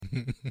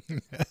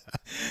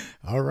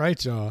All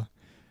right, y'all.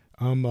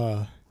 I'm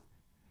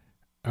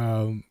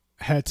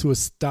had to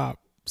stop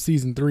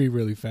season 3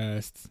 really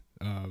fast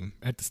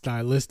at the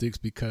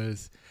Stylistics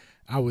because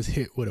I was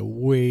hit with a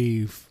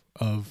wave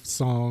of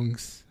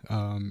songs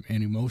and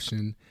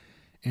emotion,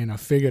 and I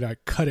figured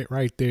I'd cut it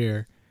right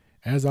there,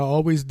 as I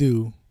always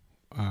do,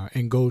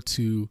 and go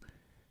to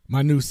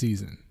my new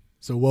season.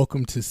 So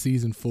welcome to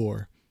season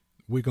 4.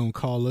 We're going to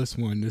call this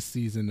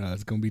season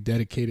is going to be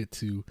dedicated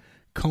to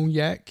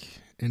cognac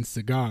and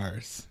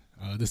cigars.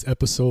 This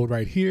episode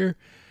right here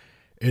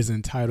is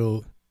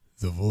entitled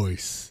The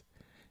Voice.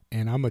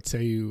 And I'm going to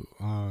tell you,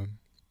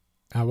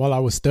 while I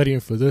was studying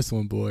for this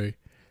one, boy,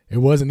 it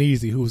wasn't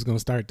easy who was going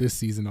to start this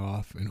season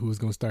off and who was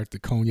going to start the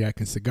cognac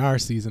and cigar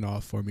season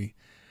off for me.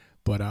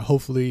 But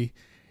hopefully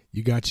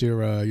you got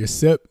your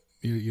sip,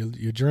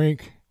 your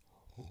drink,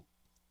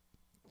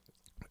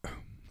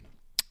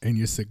 and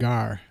your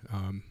cigar.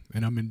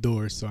 And I'm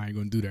indoors, so I ain't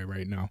going to do that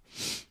right now.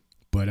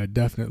 But I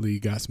definitely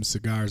got some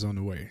cigars on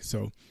the way.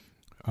 So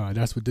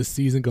that's what this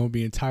season going to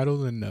be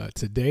entitled. And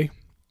today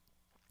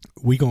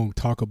we going to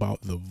talk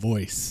about The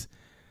Voice,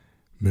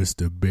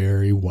 Mr.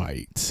 Barry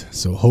White.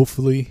 So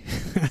hopefully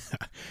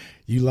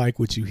you like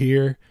what you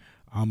hear.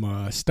 I'm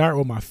going to start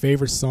with my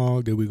favorite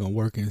song. Then we're going to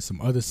work in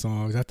some other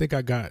songs. I think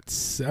I got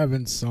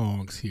 7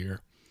 songs here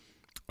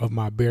of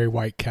my Barry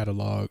White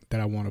catalog that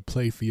I want to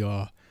play for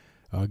y'all.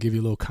 I'll give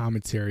you a little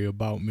commentary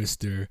about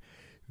Mr.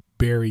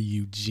 Barry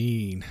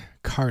Eugene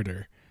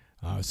Carter,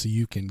 so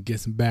you can get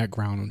some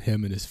background on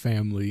him and his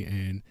family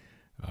and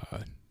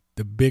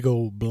the big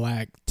old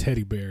black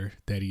teddy bear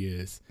that he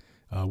is,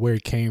 where he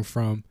came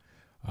from,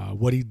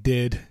 what he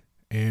did,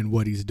 and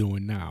what he's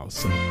doing now.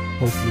 So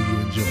hopefully you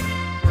enjoy.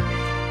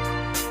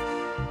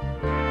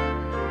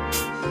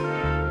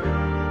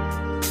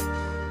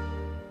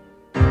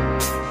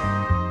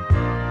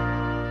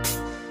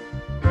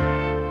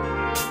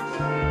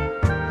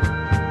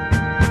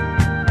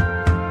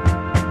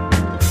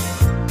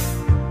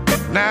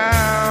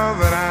 Now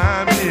that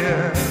I'm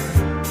here,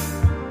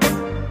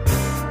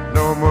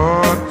 no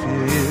more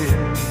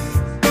tears.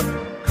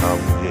 Come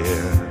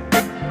here,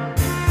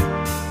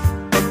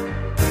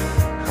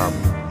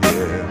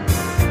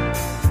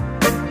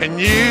 and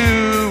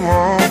you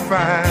won't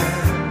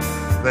find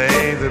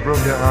things that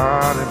broke your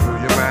heart and blew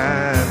your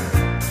mind.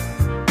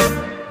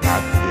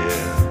 Not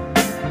here,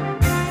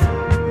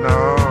 no,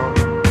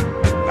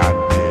 not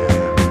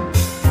here.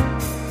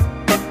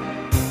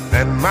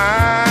 And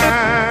my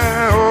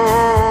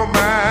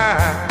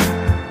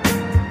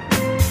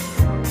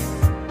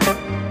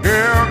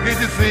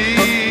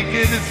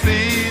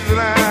see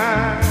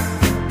that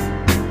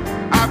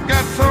I've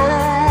got so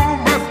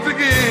much to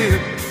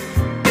give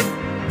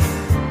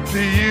to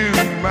you,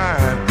 my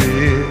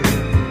dear.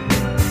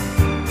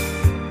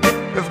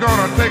 It's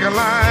gonna take a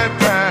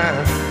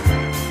lifetime.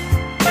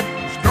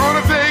 It's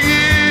gonna take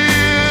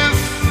years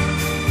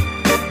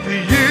to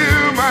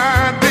you,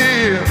 my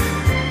dear.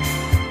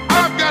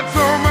 I've got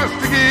so much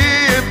to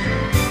give.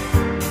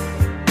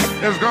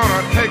 It's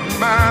gonna take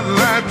my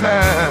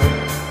lifetime.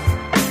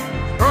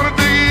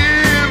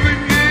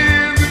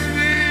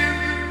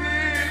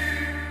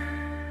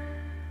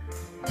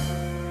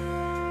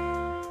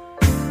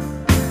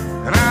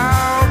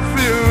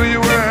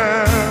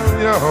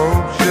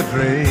 Hopes, your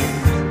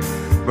dreams.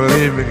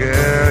 Believe me,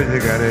 girl, you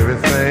got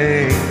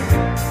everything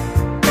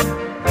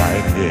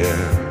right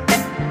here,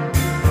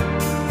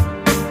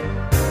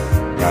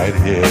 right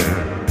here.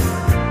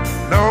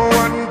 No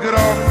one could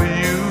offer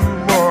you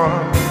more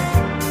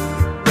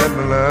than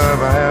the love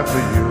I have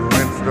for you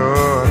in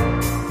store.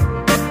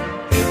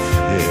 It's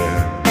here,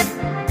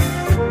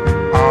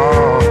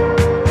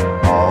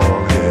 all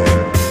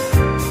here,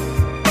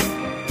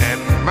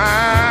 and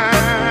my.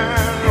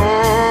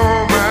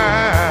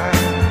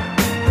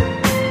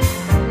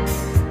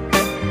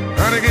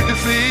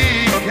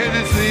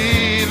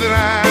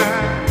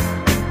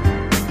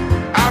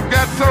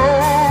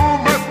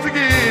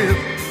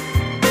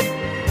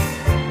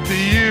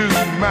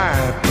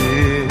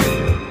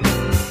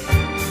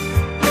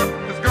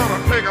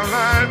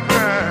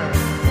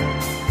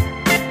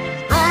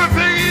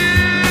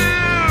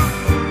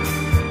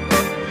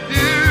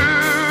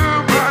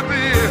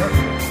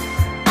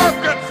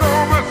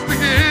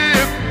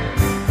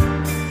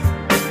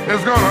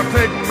 It's gonna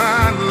take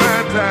my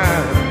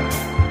lifetime.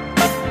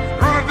 It's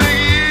gonna take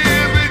years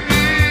and years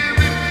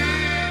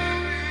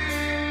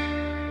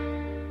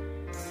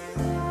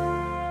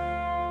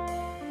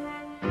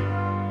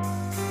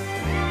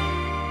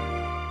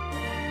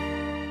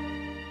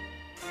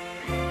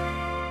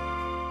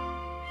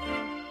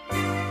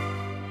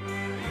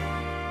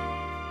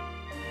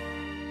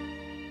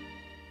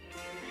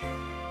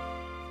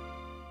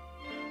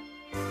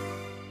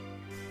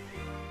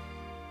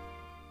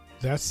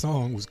That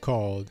song was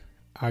called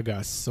I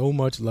Got So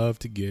Much Love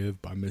to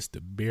Give by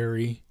Mr.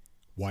 Barry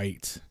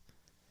White,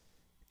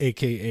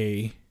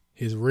 a.k.a.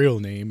 his real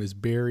name is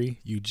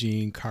Barry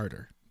Eugene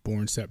Carter,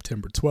 born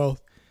September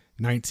 12th,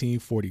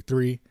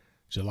 1943,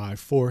 July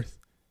 4th,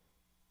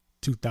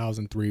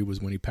 2003 was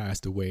when he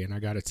passed away. And I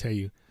got to tell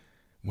you,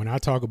 When I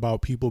talk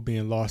about people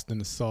being lost in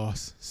the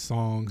sauce,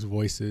 songs,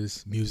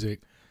 voices,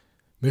 music,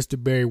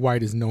 Mr. Barry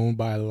White is known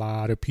by a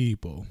lot of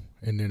people,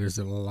 and then there's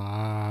a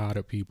lot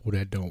of people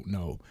that don't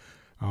know.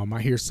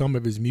 I hear some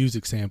of his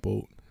music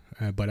sampled,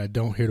 but I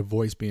don't hear the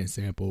voice being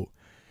sampled.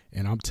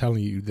 And I'm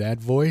telling you, that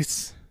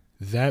voice,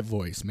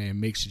 man,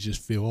 makes you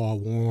just feel all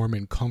warm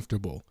and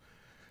comfortable.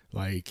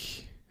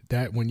 Like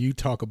that, when you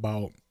talk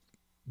about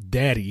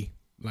daddy,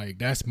 like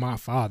that's my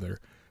father.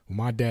 When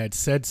my dad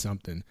said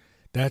something,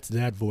 that's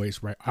that voice,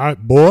 right? I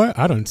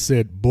done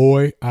said.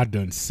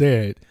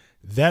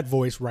 That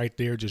voice right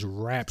there just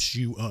wraps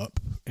you up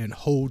and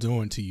holds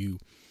on to you.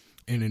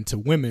 And then to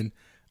women,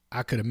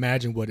 I could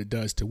imagine what it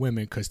does to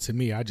women, because to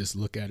me, I just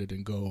look at it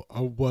and go,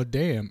 oh, well,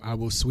 damn, I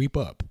will sweep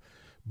up.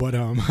 But,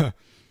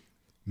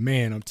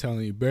 man, I'm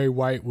telling you, Barry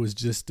White was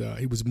just,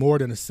 he was more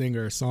than a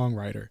singer, a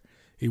songwriter.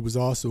 He was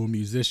also a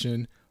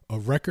musician, a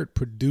record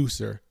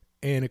producer,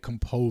 and a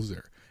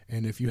composer.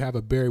 And if you have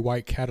a Barry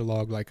White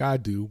catalog like I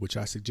do, which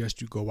I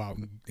suggest you go out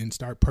and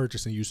start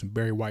purchasing you some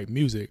Barry White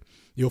music,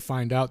 you'll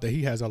find out that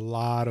he has a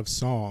lot of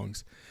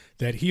songs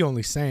that he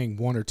only sang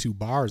 1 or 2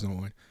 bars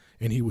on,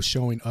 and he was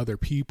showing other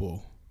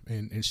people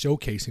and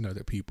showcasing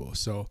other people.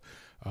 So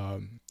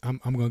I'm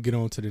going to get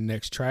on to the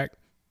next track,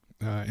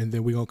 and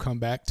then we're going to come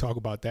back, talk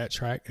about that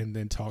track, and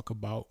then talk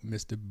about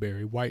Mr.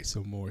 Barry White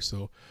some more.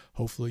 So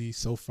hopefully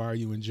so far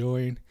you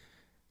enjoying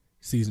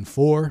season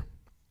 4,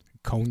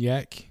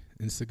 Cognac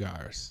and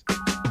Cigars.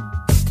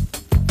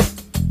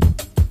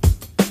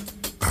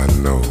 I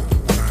know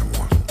what I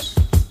want.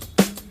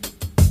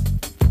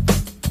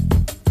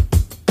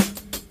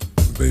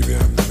 Baby,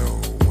 I know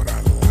what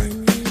I like.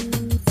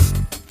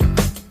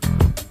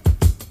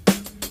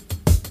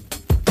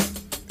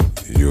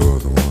 You're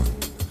the one.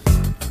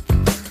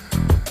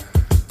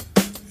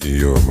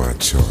 You're my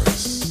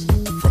choice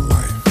for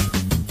life.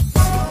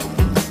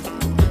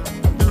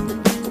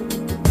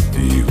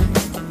 You.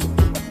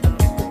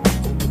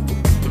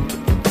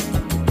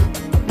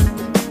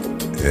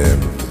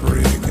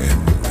 Every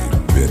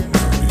bit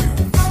of you.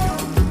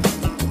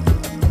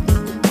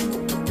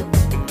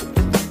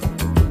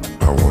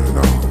 I want it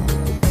all.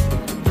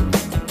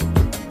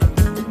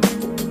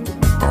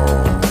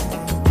 All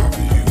of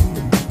you.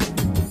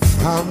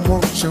 I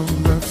want your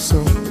love so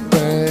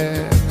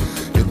bad,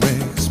 it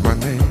makes my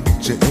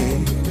nature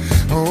ache.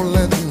 Oh,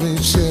 let me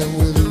share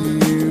with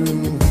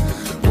you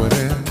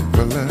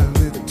whatever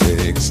love it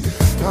takes.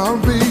 I'll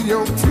be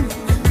your freak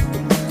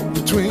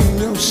between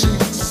your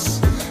sheets.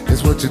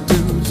 Is what you do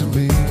to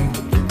me.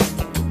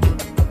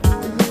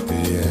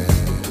 Yeah.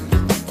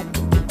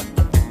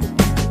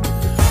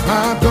 I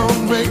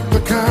don't make the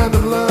kind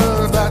of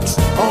love that's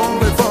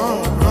only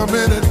for a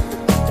minute.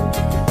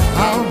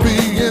 I'll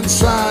be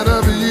inside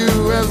of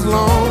you as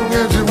long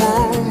as you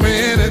want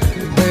me in it,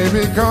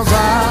 baby, 'cause I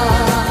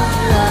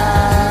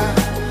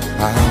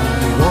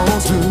only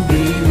want to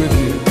be with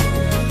you.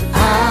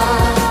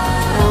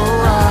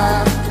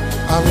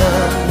 I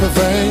love the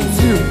things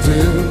you do.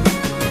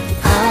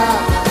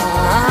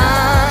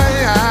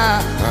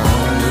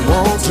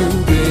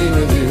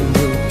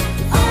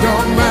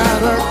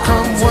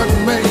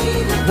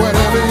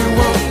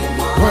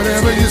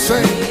 Whatever you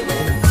say,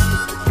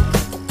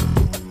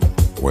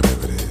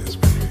 whatever it is,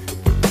 baby.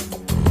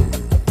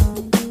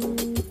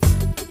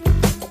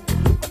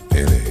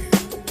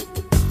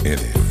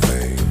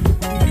 Anything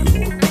you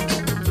want.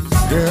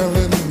 Girl,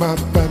 in my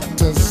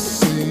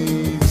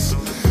fantasies,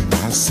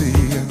 I see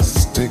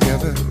us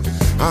together.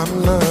 I'm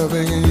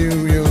loving you,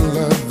 you're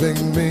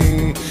loving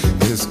me.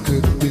 This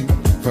could be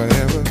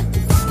forever.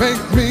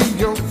 Make me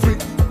your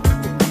freak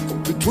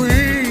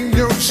between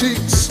your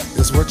sheets.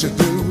 Is what you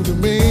do to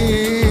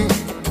me.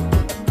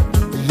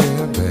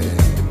 Yeah,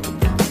 babe.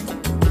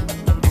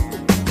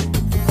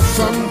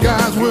 Some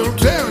guys will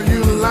tell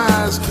you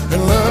lies,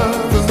 and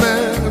love is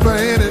never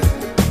in it.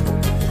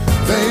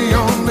 They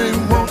only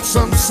want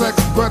some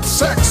sex, but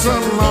sex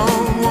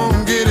alone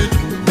won't get it.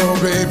 No,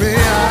 baby, I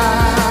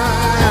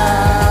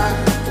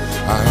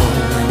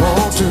only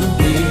want to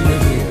be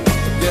with you.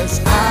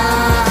 Yes, I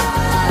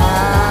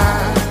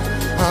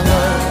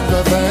love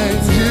the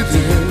things you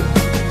do.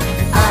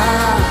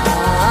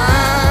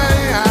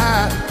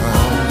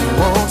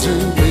 To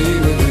be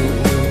with you,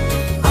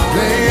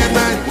 day and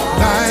night,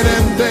 night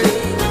and day,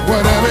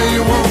 whatever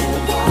you want,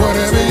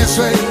 whatever you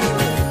say.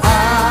 I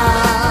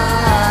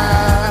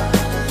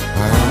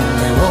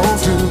only want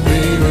to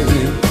be with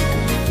you.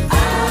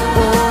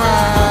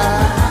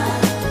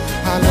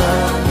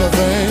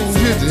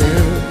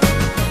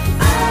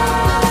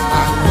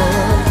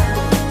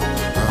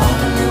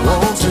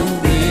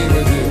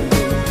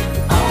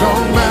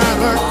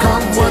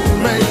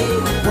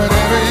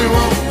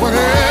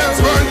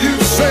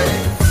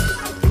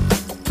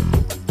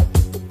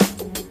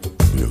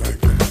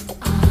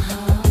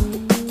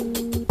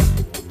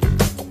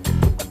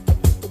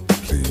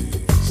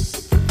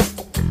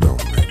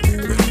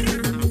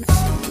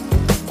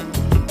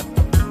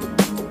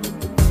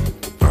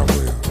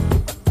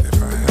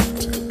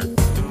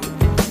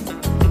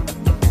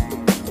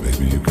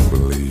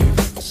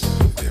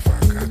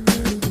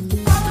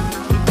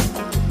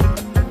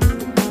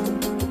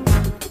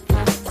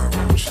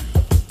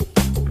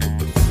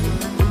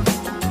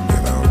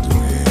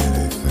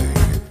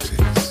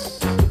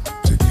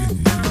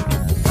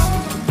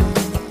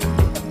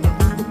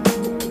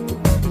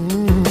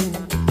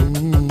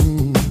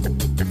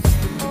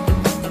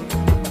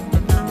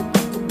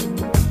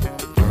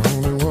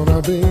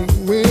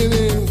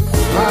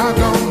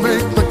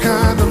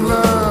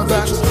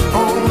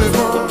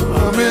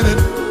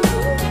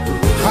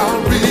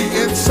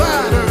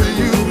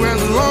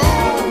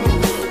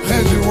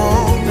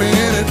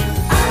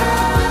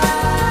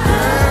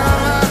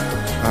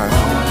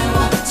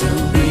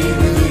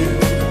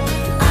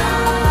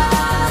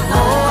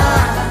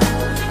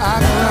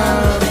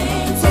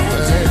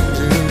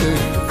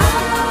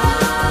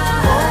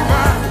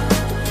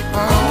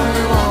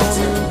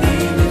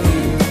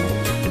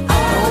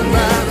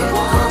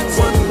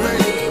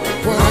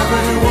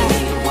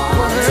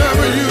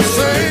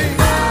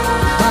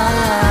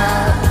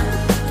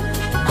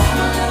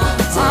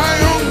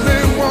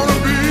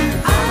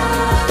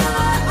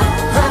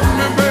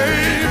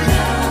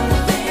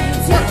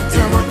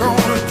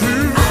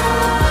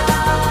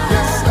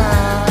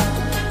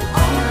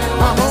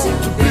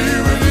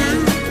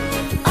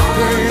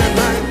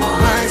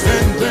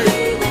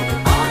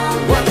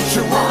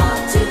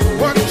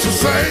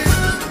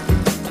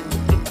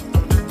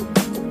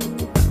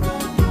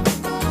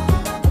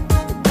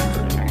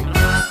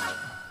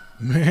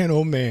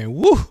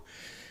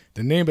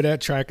 of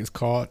that track is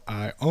called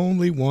I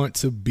Only Want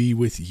to Be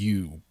With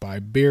You by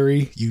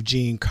Barry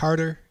Eugene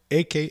Carter,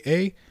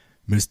 a.k.a.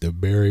 Mr.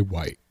 Barry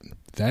White.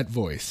 That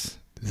voice.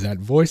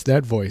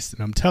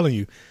 And I'm telling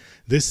you,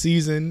 this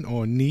season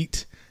on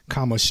Neat,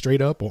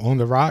 Straight Up or On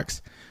the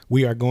Rocks,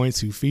 we are going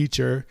to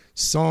feature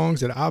songs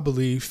that I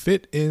believe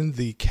fit in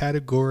the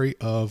category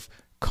of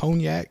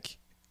cognac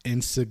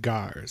and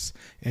cigars.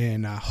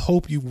 And I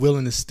hope you're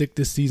willing to stick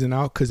this season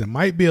out, because it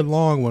might be a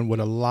long one with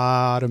a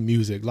lot of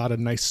music, a lot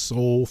of nice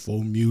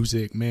soulful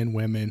music, men,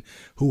 women,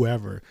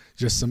 whoever,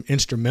 just some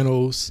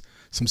instrumentals,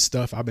 some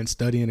stuff I've been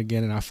studying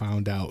again and I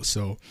found out.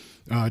 So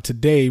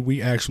today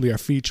we actually are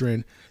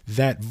featuring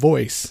that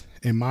voice,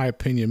 in my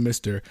opinion,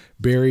 Mr.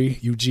 Barry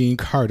Eugene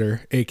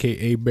Carter,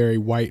 a.k.a. Barry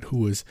White, who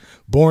was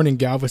born in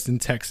Galveston,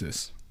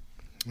 Texas,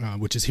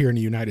 which is here in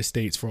the United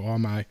States. For all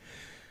my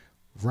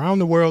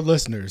round the world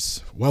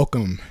listeners,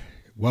 welcome.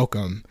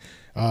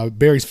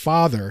 Barry's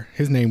father,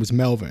 his name was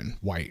Melvin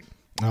White,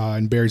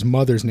 and Barry's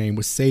mother's name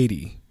was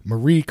Sadie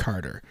Marie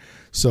Carter.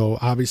 So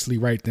obviously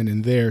right then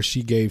and there,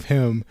 she gave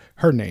him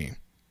her name.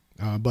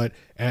 But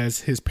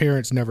as his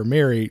parents never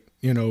married,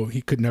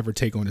 he could never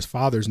take on his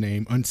father's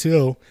name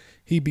until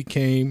he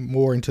became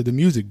more into the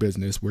music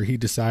business, where he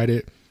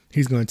decided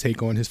he's going to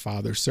take on his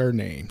father's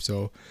surname.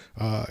 So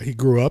he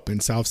grew up in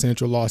South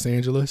Central Los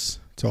Angeles.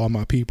 To all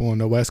my people on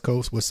the West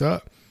Coast, what's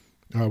up?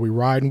 We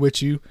riding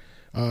with you.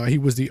 He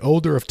was the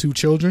older of two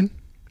children.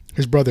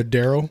 His brother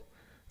Daryl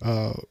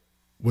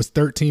was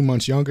 13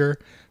 months younger,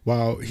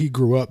 while he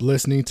grew up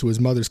listening to his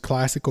mother's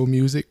classical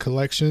music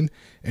collection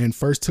and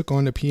first took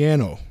on the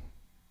piano.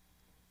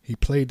 He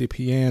played the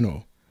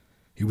piano.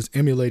 He was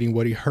emulating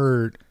what he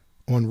heard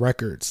on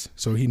records.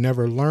 So he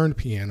never learned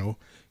piano.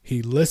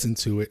 He listened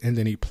to it and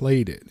then he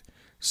played it.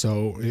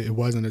 So it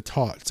wasn't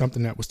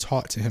something that was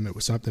taught to him. It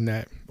was something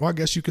that, well, I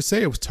guess you could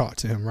say it was taught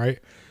to him, right?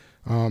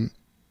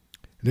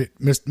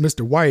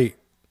 Mr. White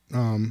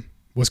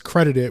was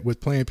credited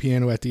with playing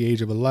piano at the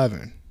age of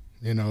 11.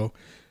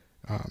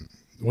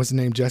 What's the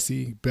name?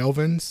 Jesse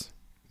Belvin's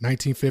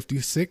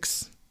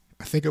 1956,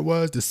 I think it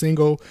was, the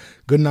single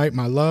 "Good Night,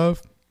 My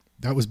Love."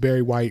 That was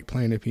Barry White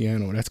playing the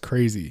piano. That's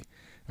crazy.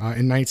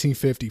 In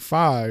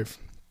 1955,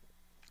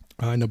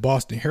 in the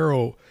Boston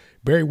Herald,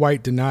 Barry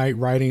White denied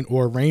writing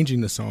or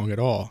arranging the song at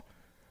all,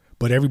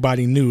 but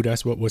everybody knew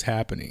that's what was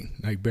happening.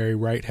 Like, Barry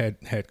White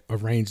had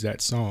arranged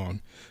that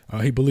song.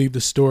 He believed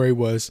the story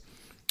was,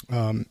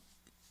 the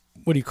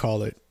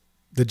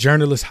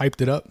journalist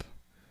hyped it up,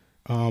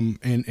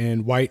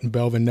 and White and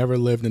Belvin never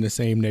lived in the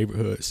same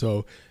neighborhood.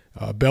 So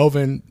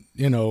Belvin,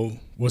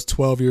 was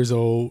 12 years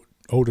old,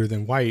 older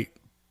than White.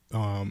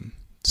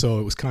 So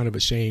it was kind of a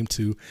shame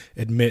to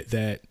admit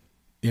that,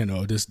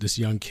 this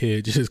young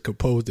kid just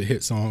composed a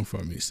hit song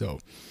for me. So,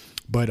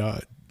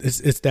 but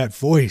it's that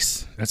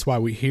voice. That's why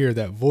we hear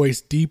that voice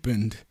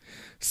deepened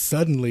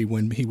suddenly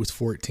when he was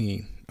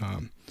 14.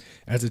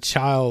 As a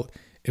child,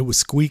 it was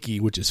squeaky,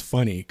 which is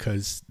funny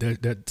because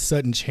that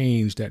sudden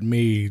change that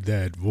made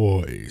that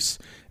voice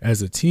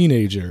as a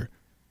teenager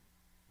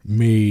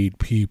made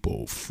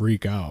people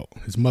freak out.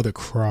 His mother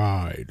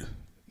cried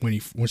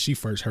when she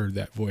first heard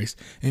that voice,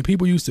 and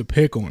people used to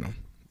pick on him.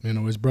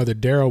 His brother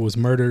Daryl was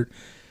murdered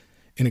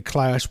in a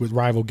clash with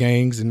rival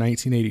gangs in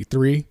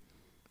 1983.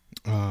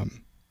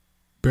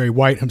 Barry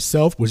White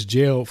himself was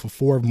jailed for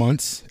 4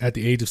 months at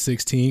the age of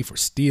 16 for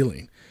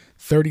stealing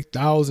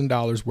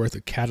 $30,000 worth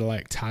of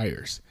Cadillac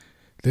tires.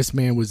 This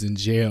man was in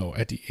jail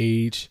at the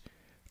age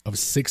of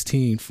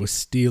 16 for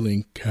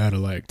stealing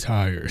Cadillac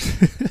tires.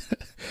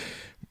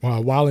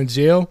 While in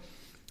jail,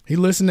 he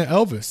listened to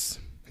Elvis.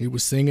 He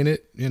was singing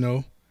it,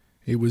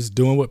 He was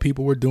doing what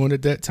people were doing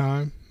at that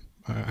time.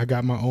 I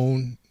got my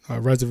own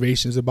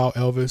reservations about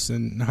Elvis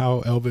and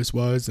how Elvis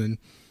was, and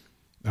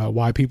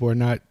why people are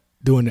not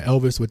doing to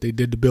Elvis what they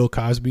did to Bill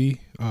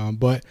Cosby.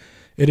 But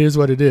it is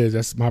what it is.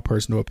 That's my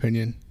personal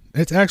opinion.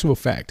 It's actual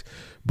fact.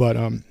 But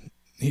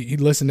he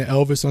listened to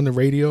Elvis on the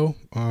radio,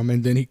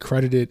 and then he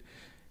credited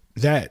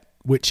that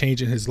with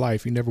changing his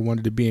life. He never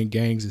wanted to be in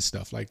gangs and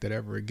stuff like that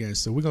ever again.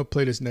 So we're going to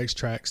play this next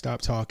track,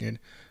 Stop Talking.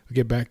 I'll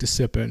get back to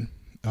sipping.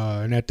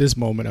 And at this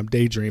moment, I'm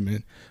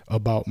daydreaming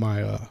about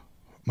my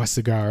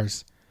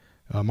cigars.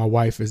 My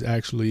wife is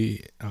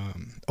actually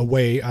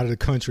away out of the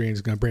country and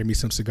is going to bring me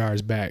some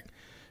cigars back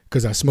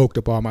because I smoked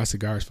up all my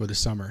cigars for the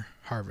summer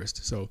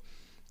harvest. So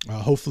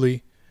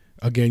hopefully,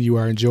 again, you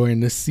are enjoying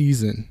this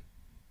season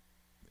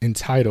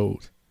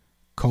entitled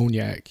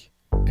Cognac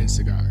and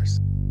Cigars.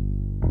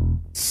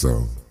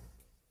 So,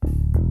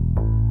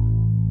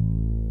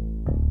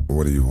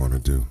 what do you want to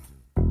do?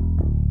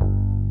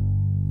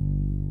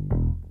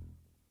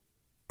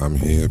 I'm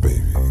here,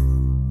 baby.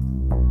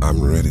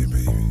 I'm ready,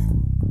 baby.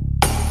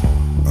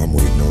 I'm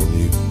waiting on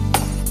you.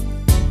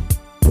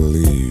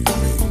 Believe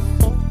me,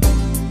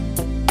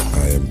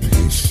 I am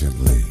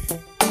patiently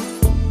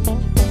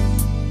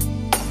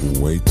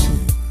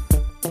waiting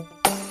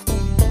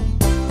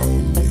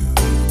on you.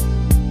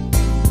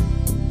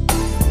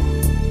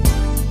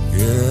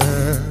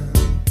 Yeah,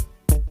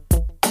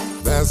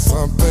 there's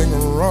something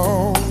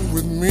wrong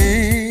with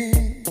me.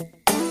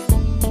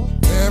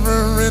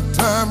 Every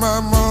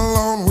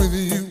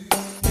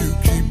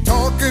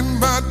talking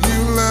about you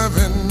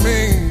loving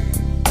me.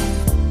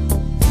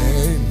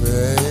 Hey,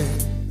 babe,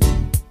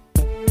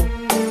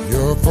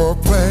 your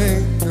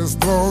foreplay just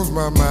blows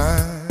my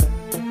mind.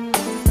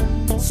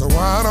 So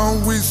why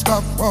don't we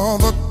stop all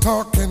the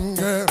talking,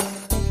 girl?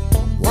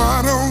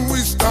 Why don't we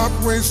stop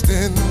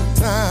wasting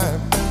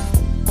time?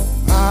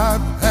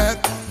 I've had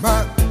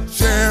my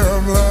share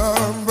of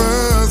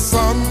lovers.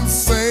 Some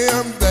say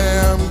I'm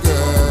damn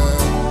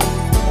good.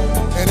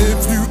 And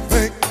if you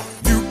think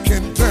you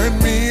can turn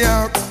me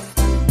out,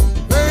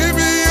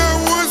 baby, I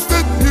wish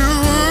that you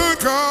would.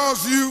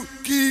 'Cause you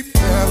keep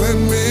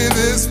telling me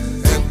this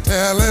and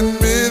telling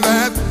me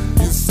that.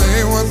 You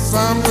say once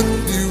I'm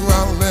with you,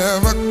 I'll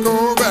never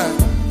go back.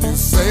 You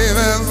say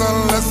there's a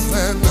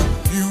lesson that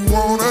you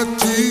wanna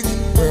teach.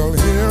 Well,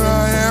 here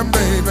I am,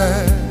 baby.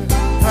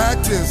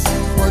 Practice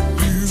what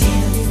you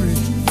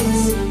preach.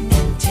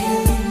 And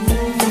telling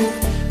you,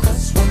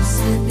 'cause once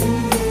I've been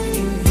with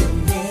you,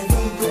 you'll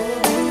never go.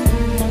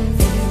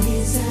 There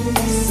is a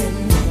lesson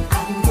that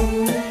I'm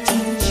gonna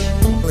teach.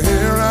 Well,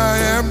 here I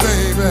am,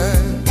 baby.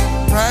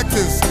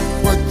 Practice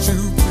what you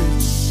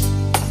preach.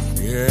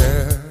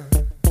 Yeah,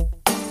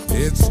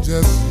 it's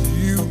just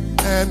you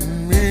and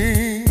me.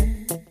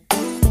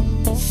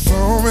 So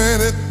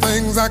many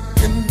things I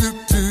can do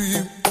to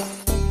you,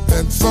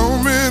 and so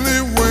many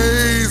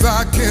ways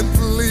I can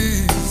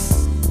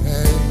please.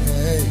 Hey,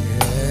 hey,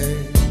 hey,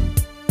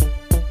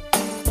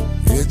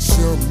 it's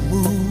your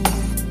move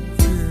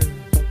here.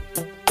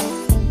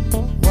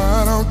 Why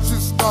don't you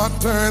start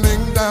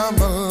turning down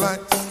the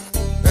lights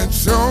and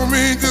show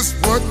me just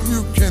what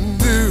you can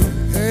do?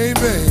 Hey,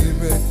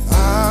 baby,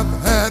 I've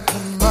had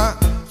my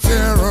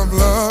share of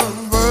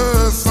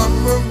lovers.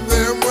 Some of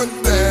them were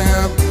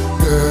damn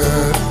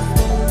good.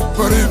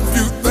 But if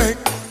you think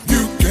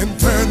you can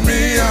turn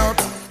me out,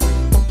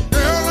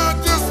 girl, I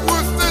just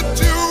wish that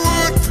you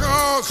would.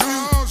 'Cause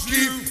you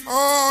keep,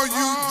 oh,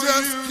 you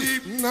just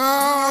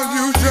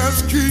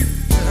keep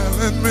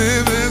telling me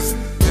this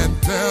and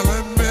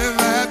telling me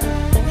that.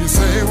 You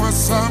say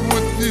once I'm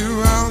with you,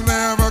 I'll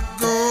never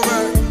go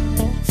back.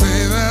 Say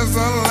there's a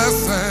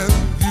lesson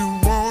you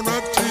wanna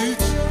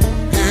teach.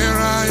 Here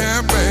I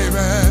am,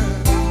 baby.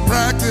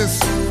 Practice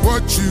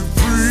what you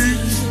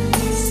preach.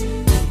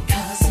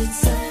 Because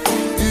it's a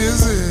fact.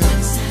 Is it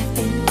Once I've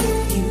been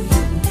with you,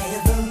 you'll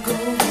never go.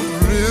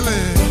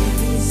 really?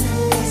 There is a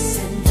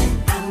lesson that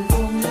I'm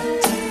gonna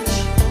teach.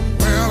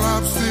 Well,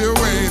 I'm still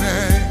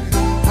waiting.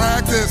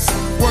 Practice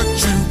what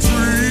you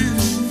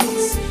preach.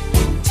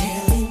 And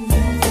telling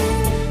you,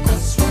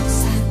 'cause once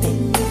I've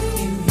been with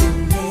you,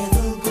 you'll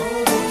never go.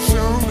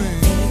 Show me.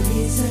 There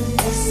is a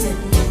lesson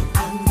that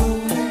I'm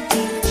gonna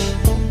teach.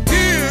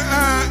 Here I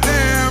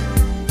am.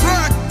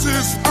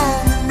 Practice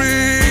on me.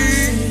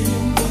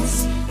 Saying this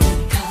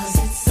because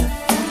it's a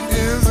fact.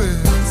 Is it?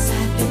 Once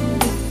I've been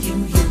with you,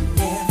 you'll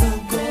never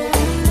go.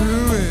 Do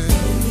it.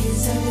 There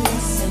is a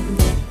lesson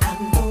that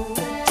I'm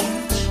gonna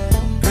teach.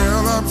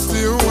 Girl, I'm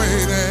still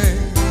waiting.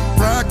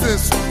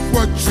 Practice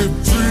what you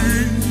preach.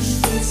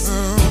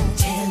 And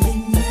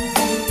telling you,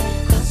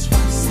 'cause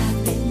once I've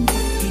been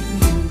with you,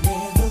 you'll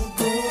never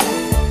go.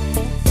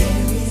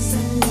 There is a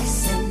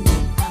lesson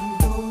that I'm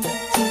gonna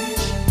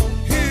teach.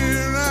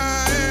 Here I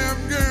am,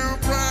 girl.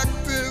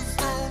 Practice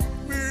on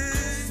me.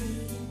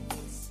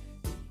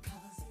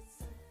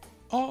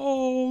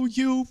 Oh,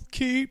 you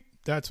keep.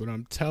 That's what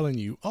I'm telling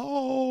you.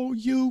 Oh,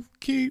 you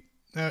keep.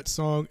 That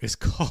song is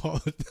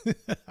called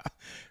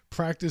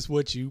Practice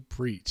What You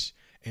Preach.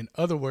 In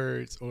other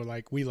words, or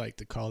like we like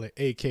to call it,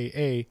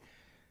 AKA,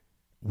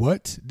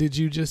 what did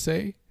you just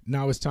say?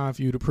 Now it's time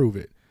for you to prove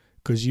it.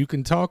 Because you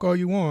can talk all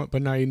you want,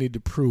 but now you need to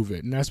prove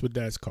it. And that's what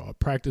that's called.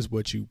 Practice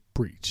what you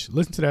preach.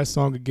 Listen to that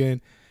song again,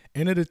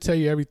 and it'll tell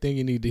you everything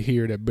you need to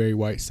hear that Barry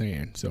White's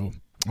saying. So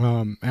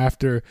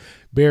after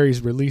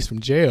Barry's release from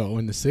jail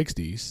in the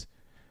 60s,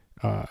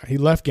 he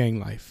left gang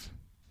life.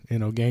 You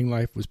know, gang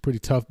life was pretty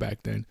tough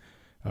back then.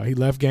 He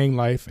left gang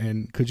life,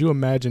 and could you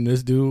imagine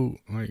this dude?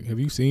 Like, have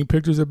you seen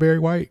pictures of Barry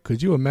White?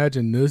 Could you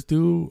imagine this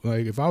dude?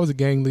 Like, if I was a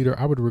gang leader,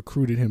 I would have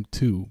recruited him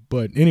too.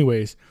 But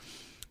anyways,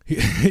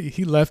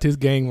 he left his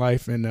gang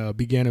life and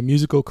began a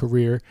musical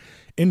career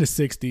in the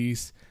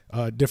 60s,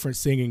 different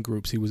singing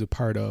groups he was a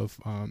part of.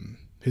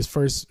 His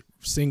first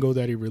single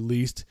that he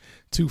released,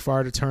 Too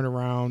Far to Turn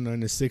Around,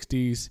 in the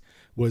 60s,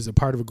 was a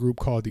part of a group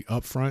called the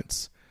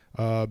Upfronts.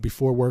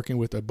 Before working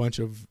with a bunch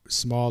of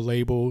small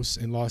labels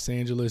in Los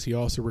Angeles, he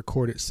also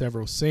recorded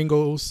several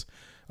singles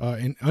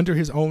under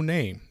his own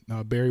name,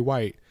 Barry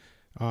White.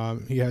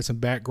 He has some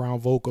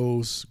background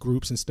vocals,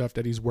 groups and stuff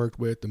that he's worked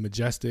with, the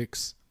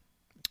Majestics.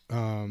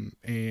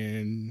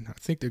 And I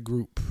think the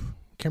group,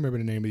 can't remember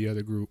the name of the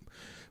other group,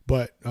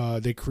 but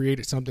they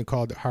created something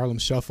called the Harlem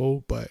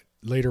Shuffle. But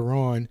later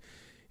on,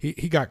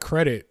 he got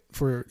credit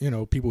for,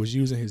 people was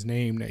using his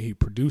name that he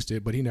produced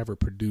it, but he never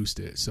produced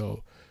it.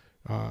 So,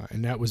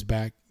 and that was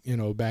back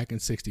in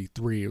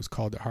 63. It was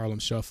called the Harlem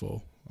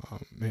Shuffle.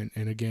 And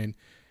again,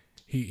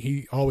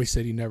 he always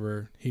said he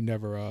never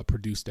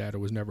produced that or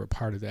was never a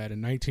part of that.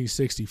 In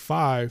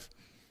 1965,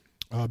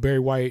 Barry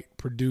White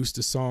produced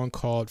a song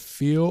called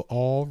Feel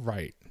All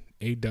Right.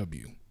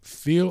 AW,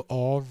 Feel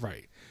All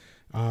Right.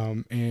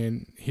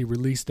 And he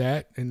released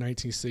that in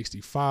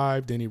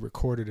 1965. Then he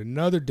recorded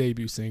another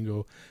debut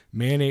single,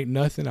 Man Ain't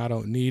Nothing, I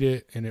Don't Need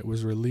It. And it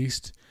was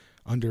released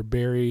under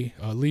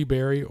Lee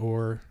Berry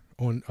or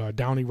on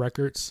Downey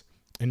Records.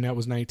 And that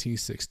was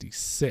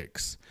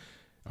 1966.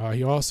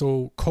 He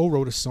also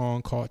co-wrote a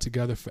song called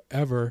Together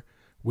Forever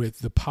with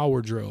the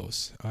Power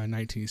Drills in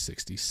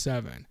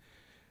 1967.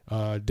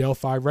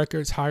 Delphi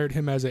Records hired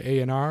him as an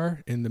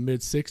A&R in the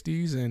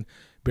mid-60s, and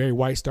Barry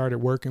White started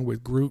working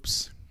with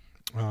groups,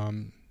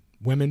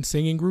 women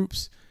singing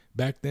groups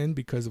back then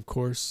because, of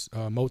course,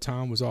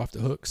 Motown was off the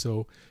hook.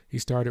 So he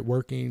started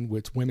working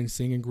with women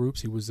singing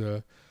groups. He was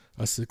a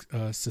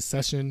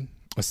session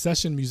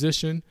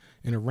musician,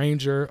 an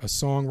arranger, a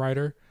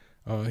songwriter.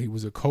 He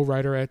was a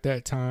co-writer at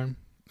that time,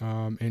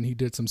 and he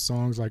did some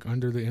songs like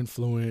Under the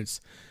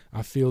Influence,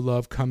 I Feel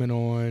Love Coming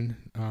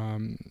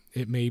On,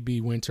 It May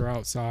Be Winter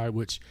Outside,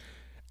 which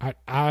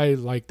I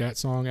like that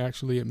song,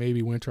 actually. It May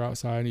Be Winter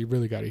Outside, and you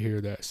really got to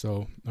hear that.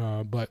 So,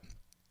 but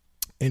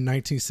in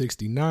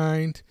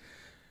 1969,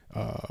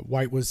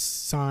 White was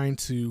signed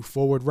to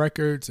Forward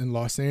Records in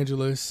Los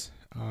Angeles,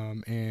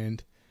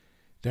 and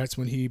that's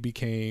when he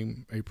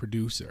became a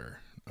producer.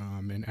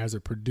 And as a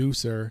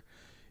producer,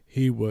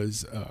 he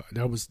was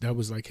that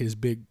was like his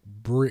big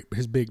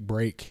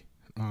break,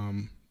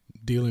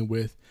 dealing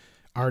with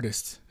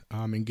artists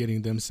and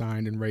getting them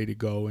signed and ready to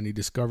go. And he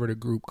discovered a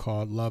group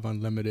called Love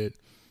Unlimited,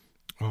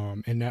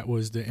 and that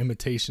was the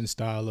imitation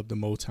style of the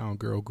Motown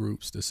girl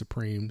groups, the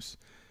Supremes,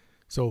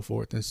 so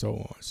forth and so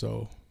on.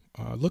 So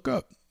look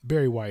up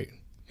Barry White.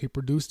 He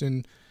produced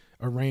and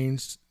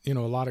arranged, a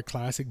lot of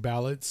classic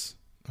ballads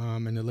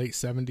in the late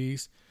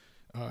 70s.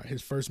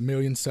 His first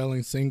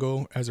million-selling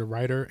single as a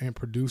writer and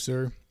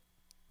producer,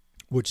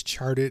 which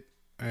charted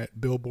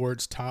at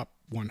Billboard's Top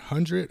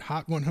 100,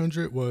 Hot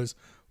 100, was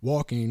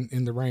Walking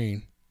in the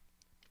Rain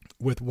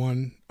with the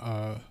one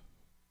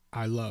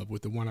I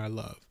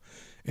love.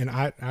 And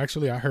I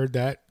heard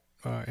that,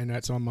 and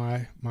that's on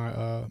my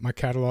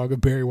catalog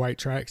of Barry White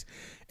tracks,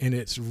 and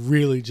it's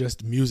really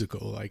just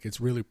musical. Like, it's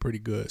really pretty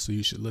good. So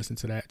you should listen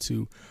to that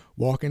too.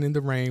 Walking in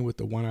the Rain with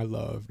the One I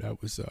Love.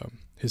 That was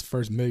his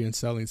first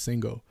million-selling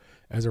single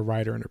as a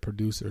writer and a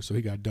producer. So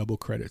he got double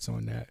credits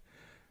on that.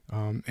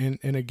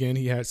 And again,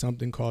 he had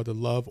something called the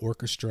Love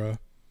Orchestra.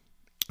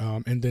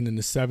 And then in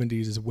the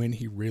 70s is when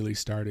he really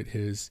started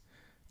his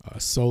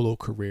solo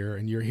career.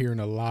 And you're hearing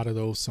a lot of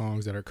those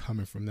songs that are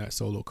coming from that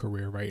solo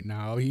career right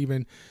now. He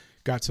even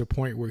got to a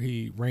point where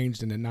he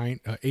ranged in the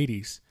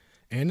 80s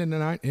and in the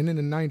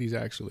 90s,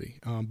 actually.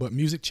 But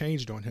music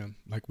changed on him,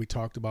 like we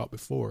talked about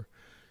before.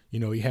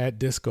 He had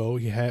disco,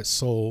 he had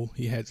soul,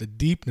 he had the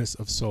deepness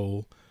of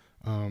soul.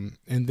 And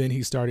then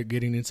he started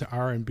getting into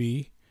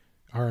R&B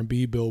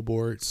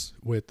billboards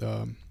with,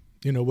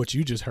 what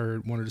you just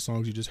heard, one of the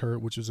songs you just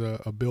heard, which was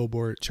a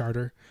Billboard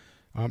charter.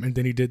 And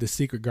then he did The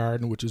Secret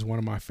Garden, which is one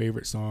of my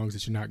favorite songs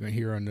that you're not going to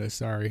hear on this.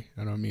 Sorry,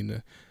 I don't mean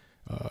to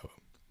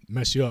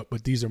mess you up,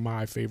 but these are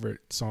my favorite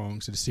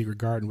songs. The Secret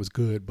Garden was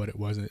good, but it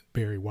wasn't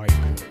Barry White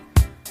good.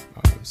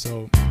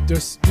 So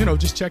just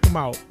check him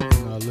out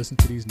and listen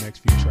to these next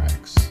few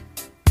tracks.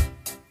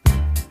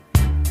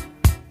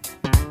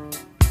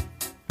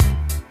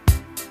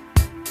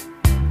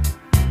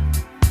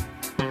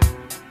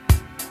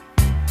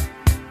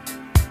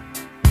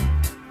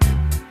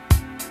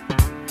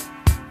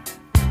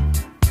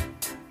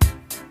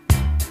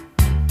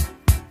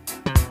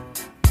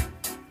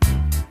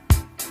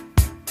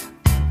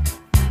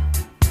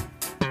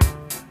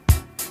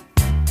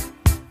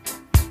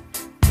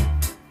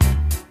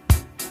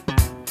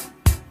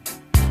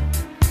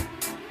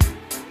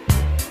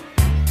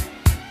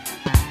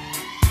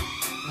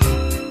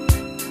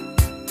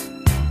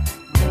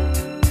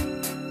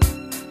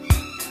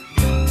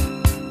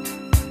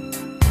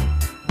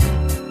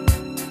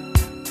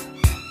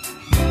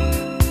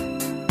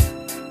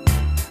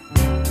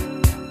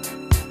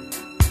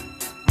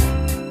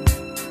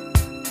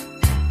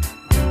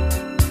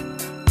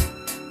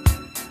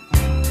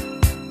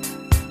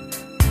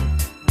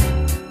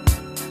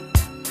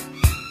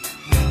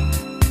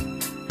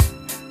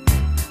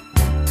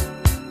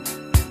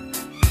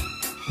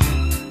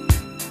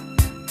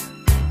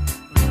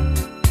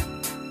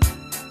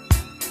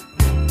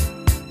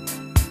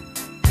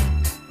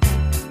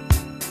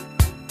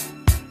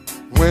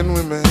 When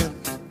we met,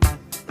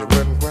 it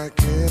wasn't quite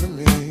clear to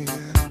me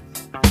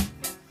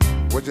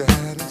what you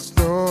had in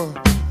store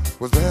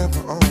was there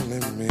for only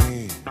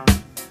me.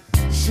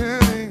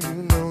 Surely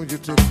you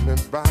took me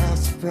by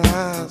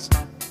surprise.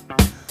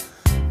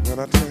 When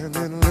I turned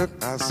and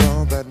looked, I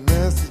saw that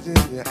message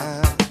in your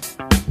eyes.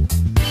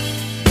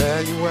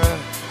 There you were,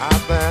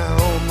 out there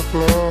on the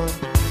floor.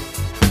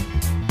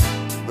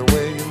 The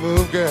way you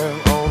move,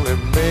 girl, only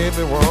made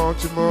me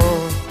want you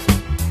more.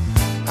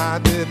 I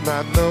did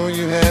not know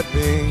you had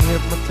me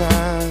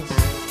hypnotized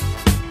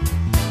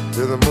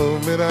to the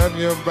movement of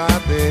your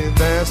body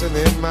dancing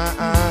in my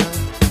eyes.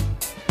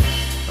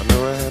 I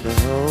know I had to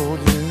hold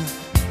you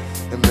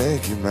and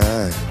make you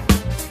mine.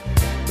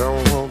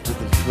 Don't want to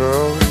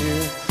control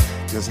you,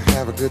 Just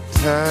have a good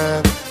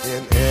time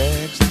in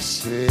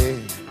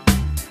ecstasy.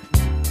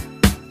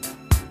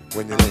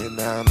 When you lay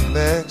down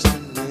next to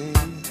me,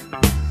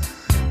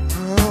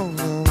 oh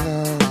no,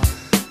 no,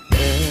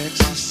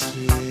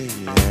 ecstasy,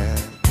 yeah.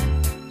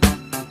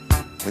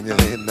 When you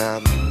lay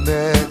down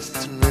next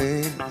to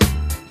me,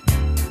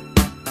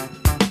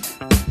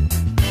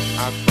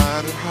 I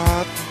find it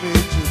hard for me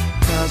to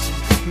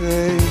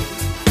concentrate.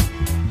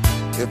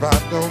 If I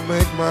don't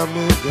make my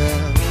move,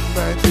 then it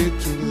might be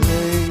too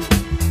late.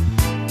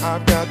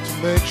 I've got to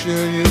make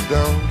sure you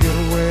don't get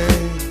away.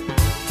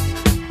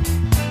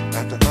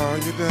 After all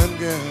you done,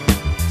 girl,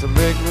 to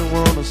make me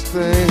wanna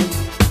stay.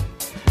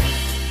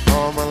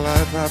 All my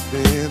life I've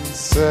been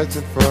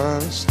searching for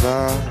a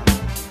star.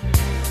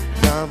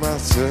 Now my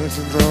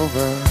searching's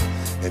over,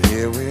 and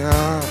here we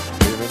are,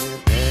 living in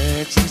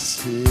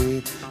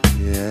ecstasy,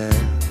 yeah.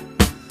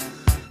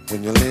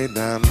 When you lay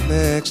down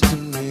next to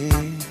me,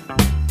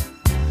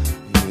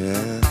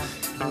 yeah,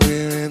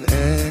 we're in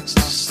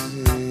ecstasy.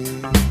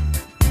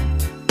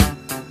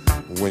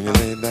 When you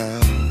lay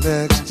down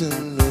next to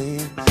me,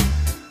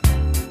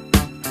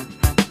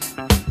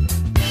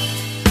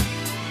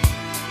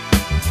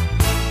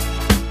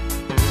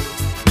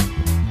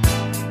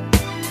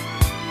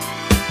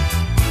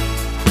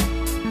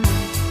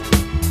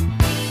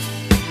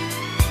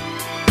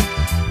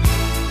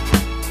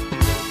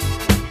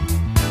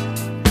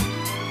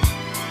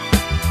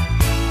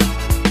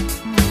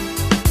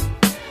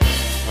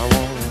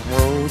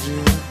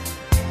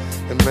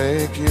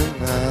 make you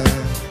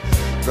mine.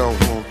 Don't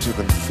want to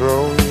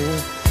control you.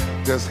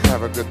 Just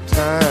have a good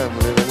time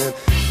living in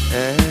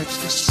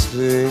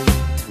ecstasy.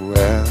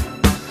 Well,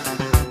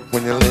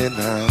 when you lay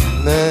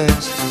down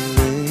next to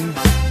me,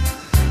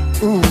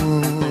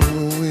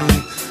 ooh,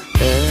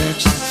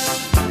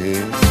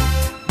 ecstasy.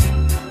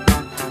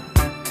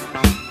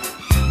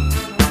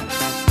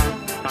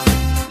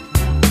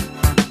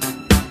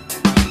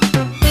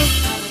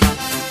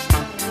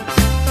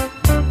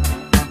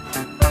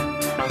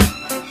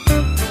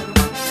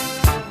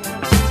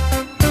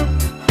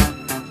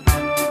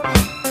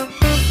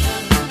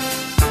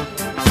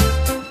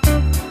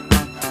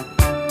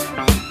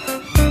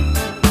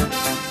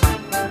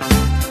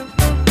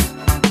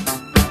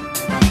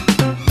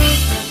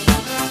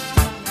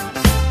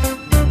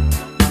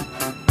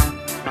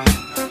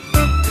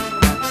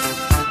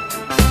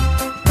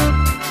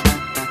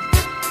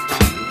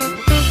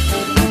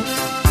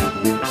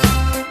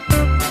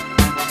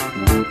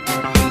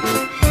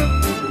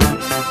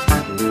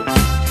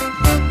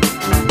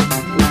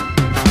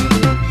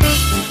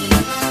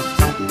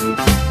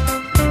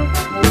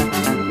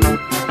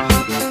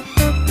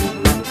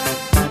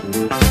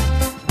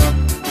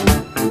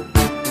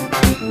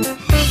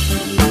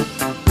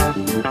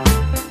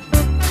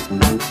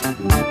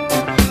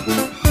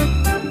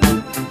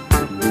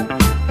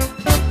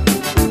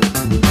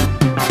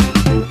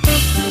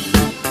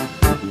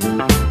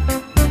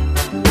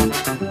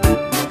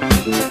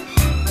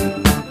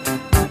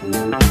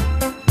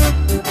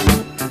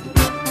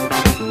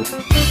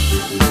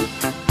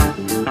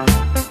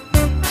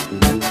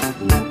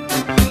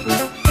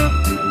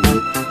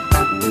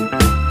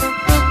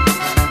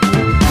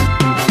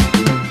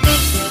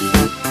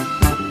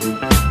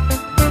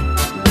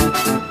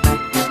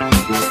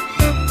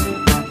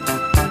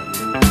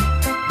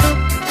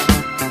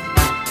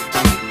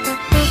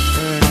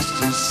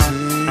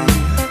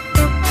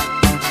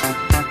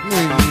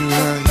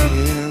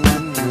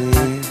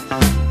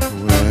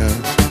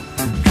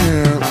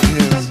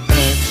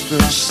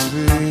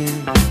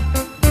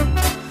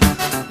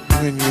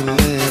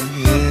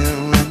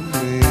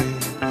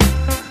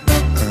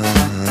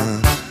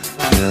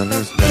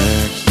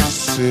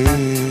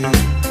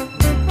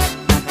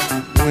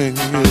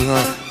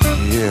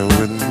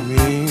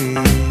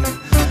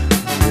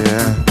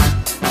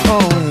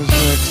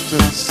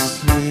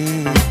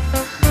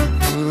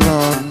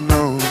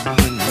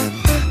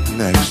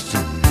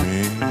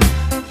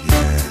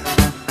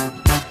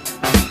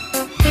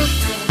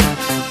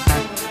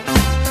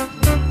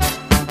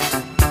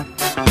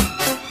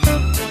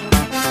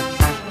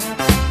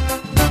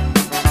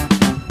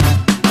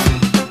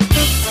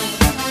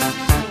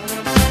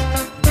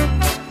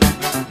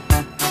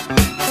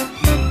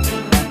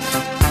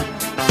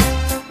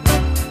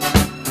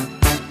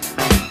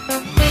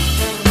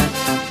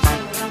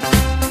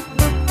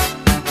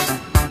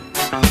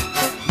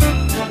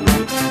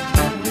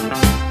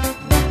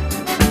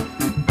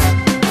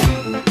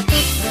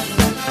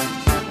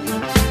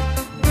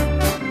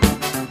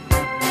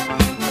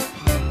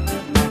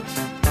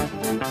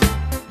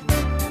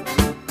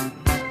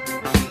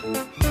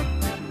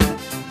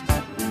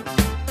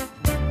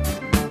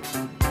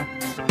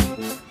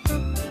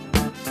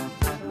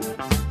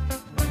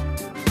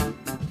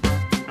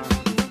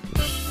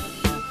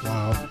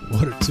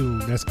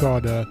 That's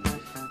called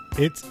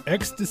It's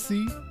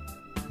Ecstasy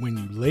When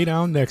You Lay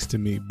Down Next to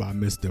Me by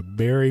Mr.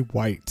 Barry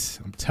White.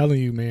 I'm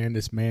telling you, man,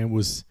 this man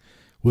was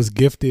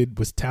gifted,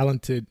 was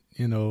talented,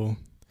 you know.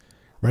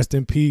 Rest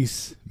in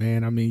peace,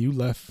 man. I mean, you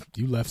left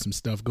some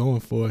stuff going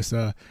for us.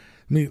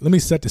 Let me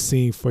set the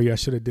scene for you. I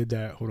should have did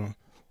that. Hold on.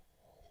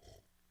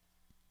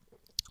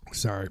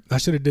 Sorry, I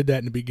should have did that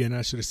in the beginning.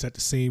 I should have set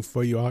the scene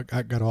for you. I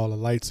got all the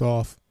lights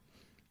off.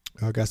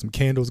 I got some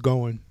candles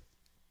going.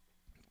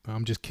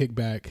 I'm just kicking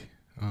back,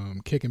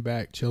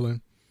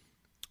 chilling.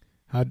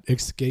 I'd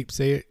Escape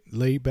say it,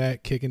 laid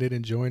back, kicking it,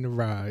 enjoying the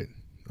ride.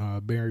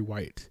 Barry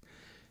White.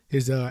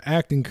 His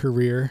acting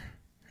career,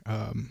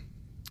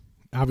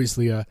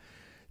 obviously,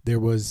 there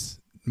was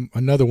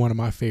another one of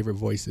my favorite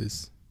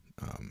voices,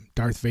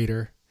 Darth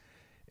Vader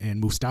and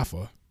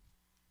Mustafa.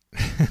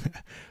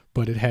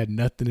 But it had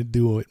nothing to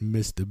do with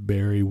Mr.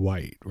 Barry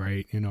White,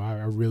 right? You know,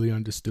 I really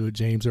understood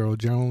James Earl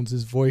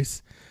Jones's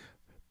voice,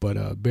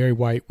 but Barry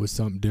White was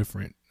something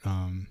different,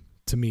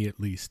 to me at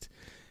least.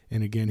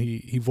 And again,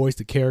 he voiced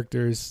the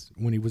characters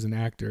when he was an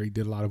actor. He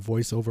did a lot of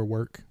voiceover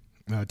work,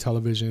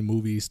 television,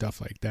 movies,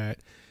 stuff like that.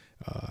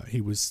 He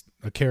was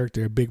a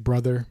character, Big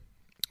Brother.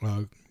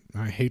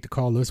 I hate to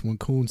call this one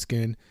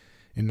Coonskin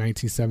in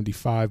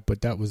 1975,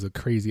 but that was a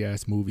crazy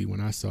ass movie when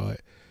I saw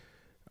it.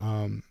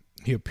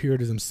 He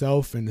appeared as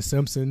himself in The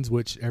Simpsons,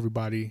 which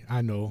everybody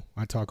I know,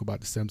 I talk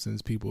about The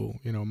Simpsons. People,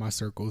 you know, my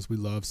circles, we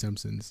love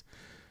Simpsons.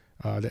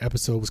 The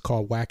episode was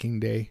called Whacking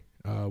Day,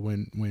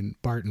 when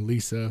Bart and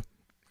Lisa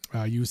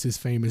used his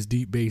famous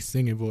deep bass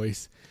singing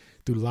voice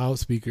through the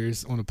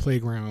loudspeakers on the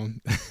playground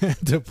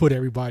to put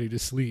everybody to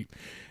sleep.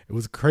 It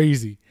was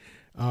crazy.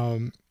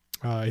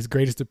 His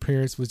greatest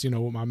appearance was,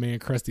 with my man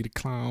Krusty the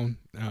Clown.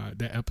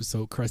 That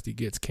episode, Krusty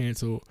gets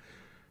canceled.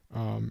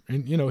 And,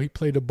 he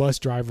played a bus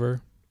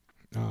driver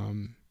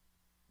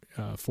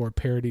for a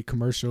parody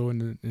commercial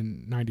in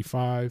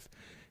 95.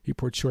 He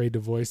portrayed the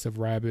voice of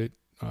Rabbit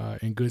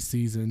in Good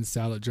Seasons,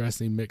 salad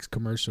dressing mix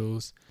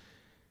commercials.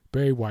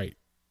 Barry White,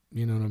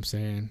 you know what I'm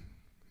saying?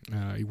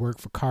 He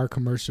worked for car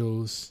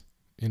commercials.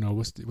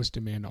 What's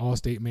the man? The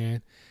Allstate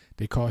man.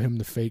 They call him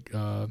the fake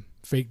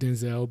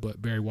Denzel,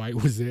 but Barry White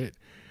was it.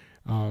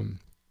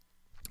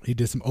 He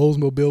did some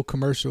Oldsmobile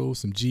commercials,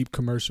 some Jeep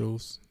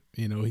commercials.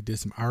 He did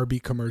some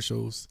RB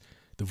commercials,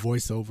 the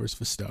voiceovers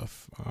for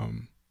stuff.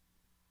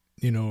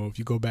 If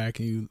you go back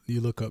and you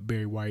look up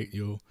Barry White,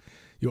 you'll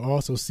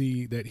also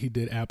see that he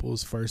did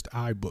Apple's first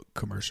iBook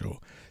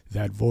commercial.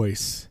 That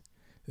voice.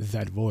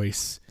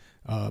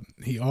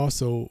 He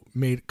also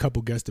made a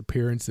couple guest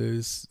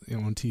appearances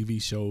on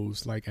TV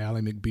shows like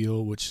Ally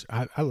McBeal, which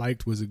I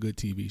liked, was a good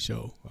TV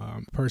show.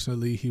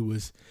 Personally, he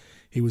was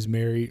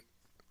married.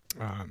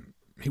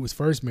 He was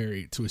first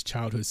married to his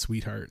childhood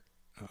sweetheart,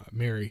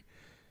 Mary.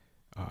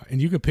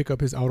 And you can pick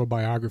up his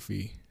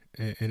autobiography,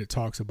 and it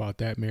talks about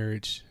that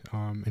marriage in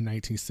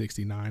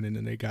 1969, and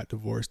then they got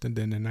divorced. And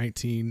then in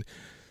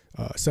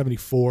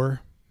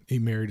 1974, he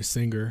married a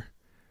singer,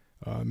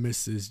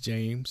 Mrs.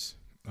 James.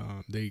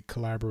 They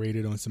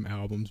collaborated on some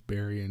albums,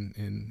 Barry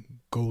and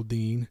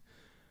Goldine.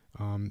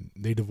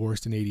 They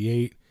divorced in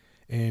 88,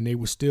 and they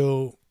were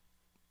still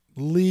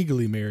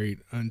legally married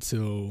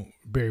until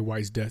Barry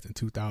White's death in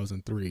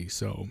 2003.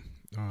 So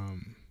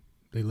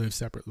they lived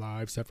separate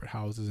lives, separate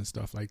houses and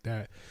stuff like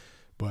that,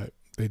 but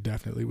they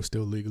definitely were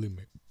still legally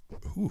married.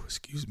 Ooh,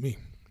 excuse me.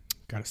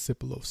 Got to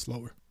sip a little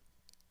slower.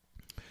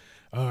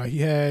 He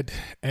had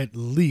at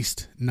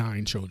least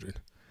 9 children.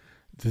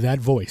 That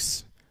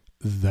voice,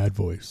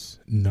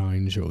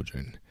 9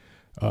 children.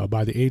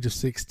 By the age of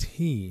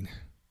 16,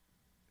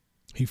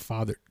 he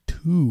fathered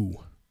 2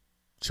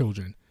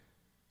 children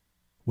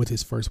with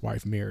his first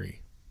wife,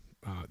 Mary.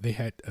 They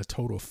had a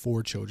total of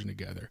 4 children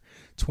together.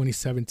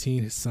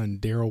 2017, his son,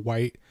 Daryl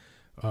White,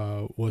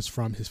 was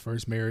from his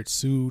first marriage,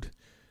 sued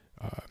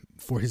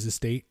for his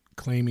estate,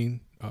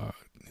 claiming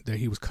that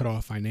he was cut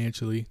off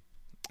financially.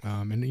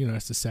 And,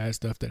 that's the sad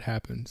stuff that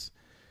happens.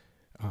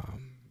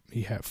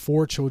 He had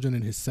 4 children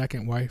in his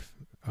second wife,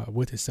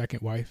 with his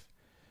second wife.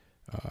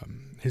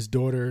 His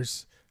daughter,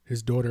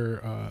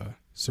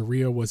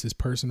 Saria, was his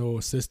personal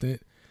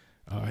assistant.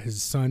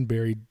 His son,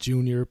 Barry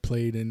Jr.,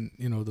 played in,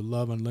 the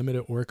Love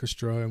Unlimited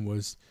Orchestra and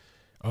was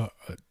a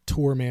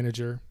tour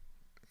manager.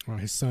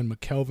 His son,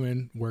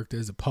 McKelvin, worked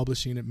as a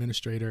publishing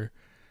administrator.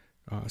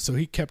 So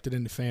he kept it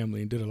in the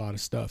family and did a lot of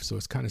stuff. So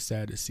it's kind of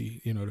sad to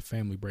see, the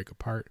family break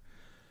apart.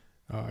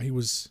 He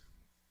was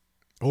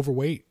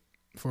overweight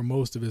for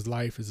most of his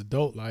life, his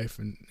adult life.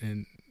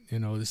 And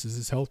this is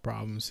his health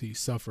problems. He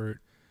suffered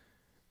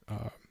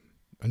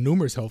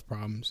numerous health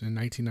problems. In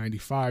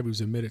 1995, he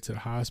was admitted to the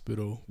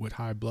hospital with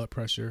high blood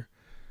pressure.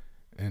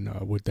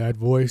 And with that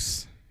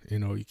voice,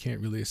 you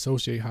can't really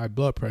associate high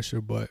blood pressure,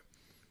 but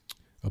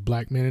a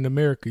black man in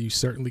America, you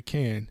certainly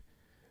can.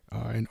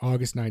 In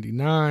August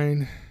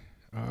 99,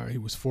 he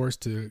was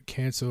forced to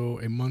cancel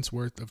a month's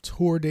worth of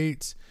tour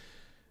dates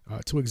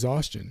to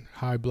exhaustion,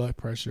 high blood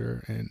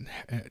pressure, and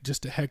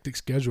just a hectic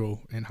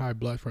schedule. And high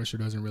blood pressure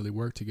doesn't really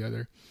work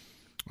together.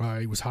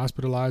 He was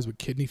hospitalized with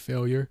kidney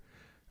failure,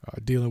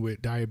 dealing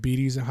with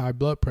diabetes and high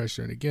blood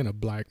pressure. And again, a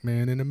black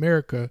man in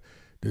America,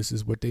 this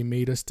is what they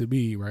made us to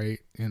be, right?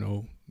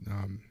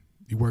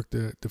 You work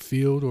the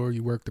field or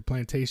you work the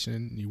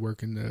plantation, you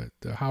work in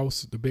the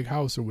house, the big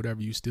house or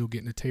whatever, you still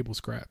getting the table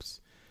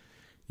scraps.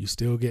 You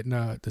still getting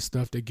the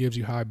stuff that gives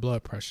you high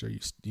blood pressure.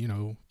 You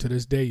know, to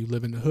this day, you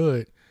live in the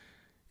hood.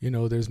 You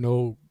know, there's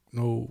no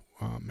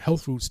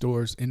health food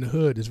stores in the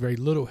hood. There's very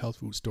little health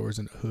food stores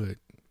in the hood.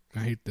 I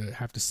hate to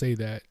have to say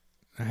that.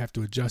 I have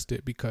to adjust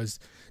it because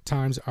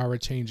times are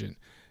changing.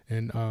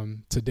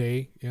 And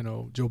today, you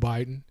know, Joe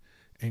Biden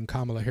and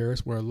Kamala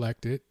Harris were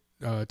elected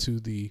to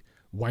the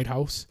White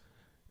House.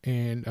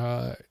 And,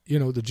 you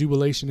know, the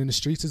jubilation in the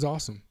streets is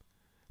awesome.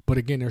 But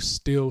again, there's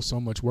still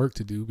so much work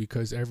to do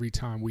because every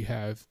time we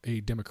have a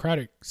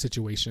Democratic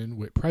situation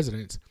with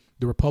presidents,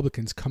 the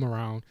Republicans come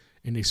around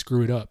and they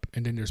screw it up.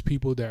 And then there's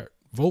people that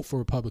vote for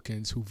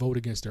Republicans who vote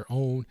against their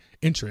own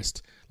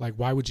interest. Like,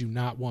 why would you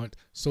not want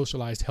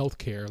socialized health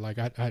care? Like,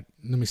 let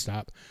me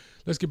stop.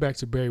 Let's get back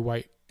to Barry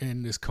White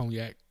and this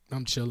cognac.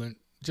 I'm chilling.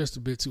 Just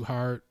a bit too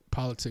hard.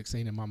 Politics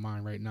ain't in my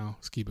mind right now.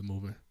 Let's keep it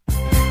moving.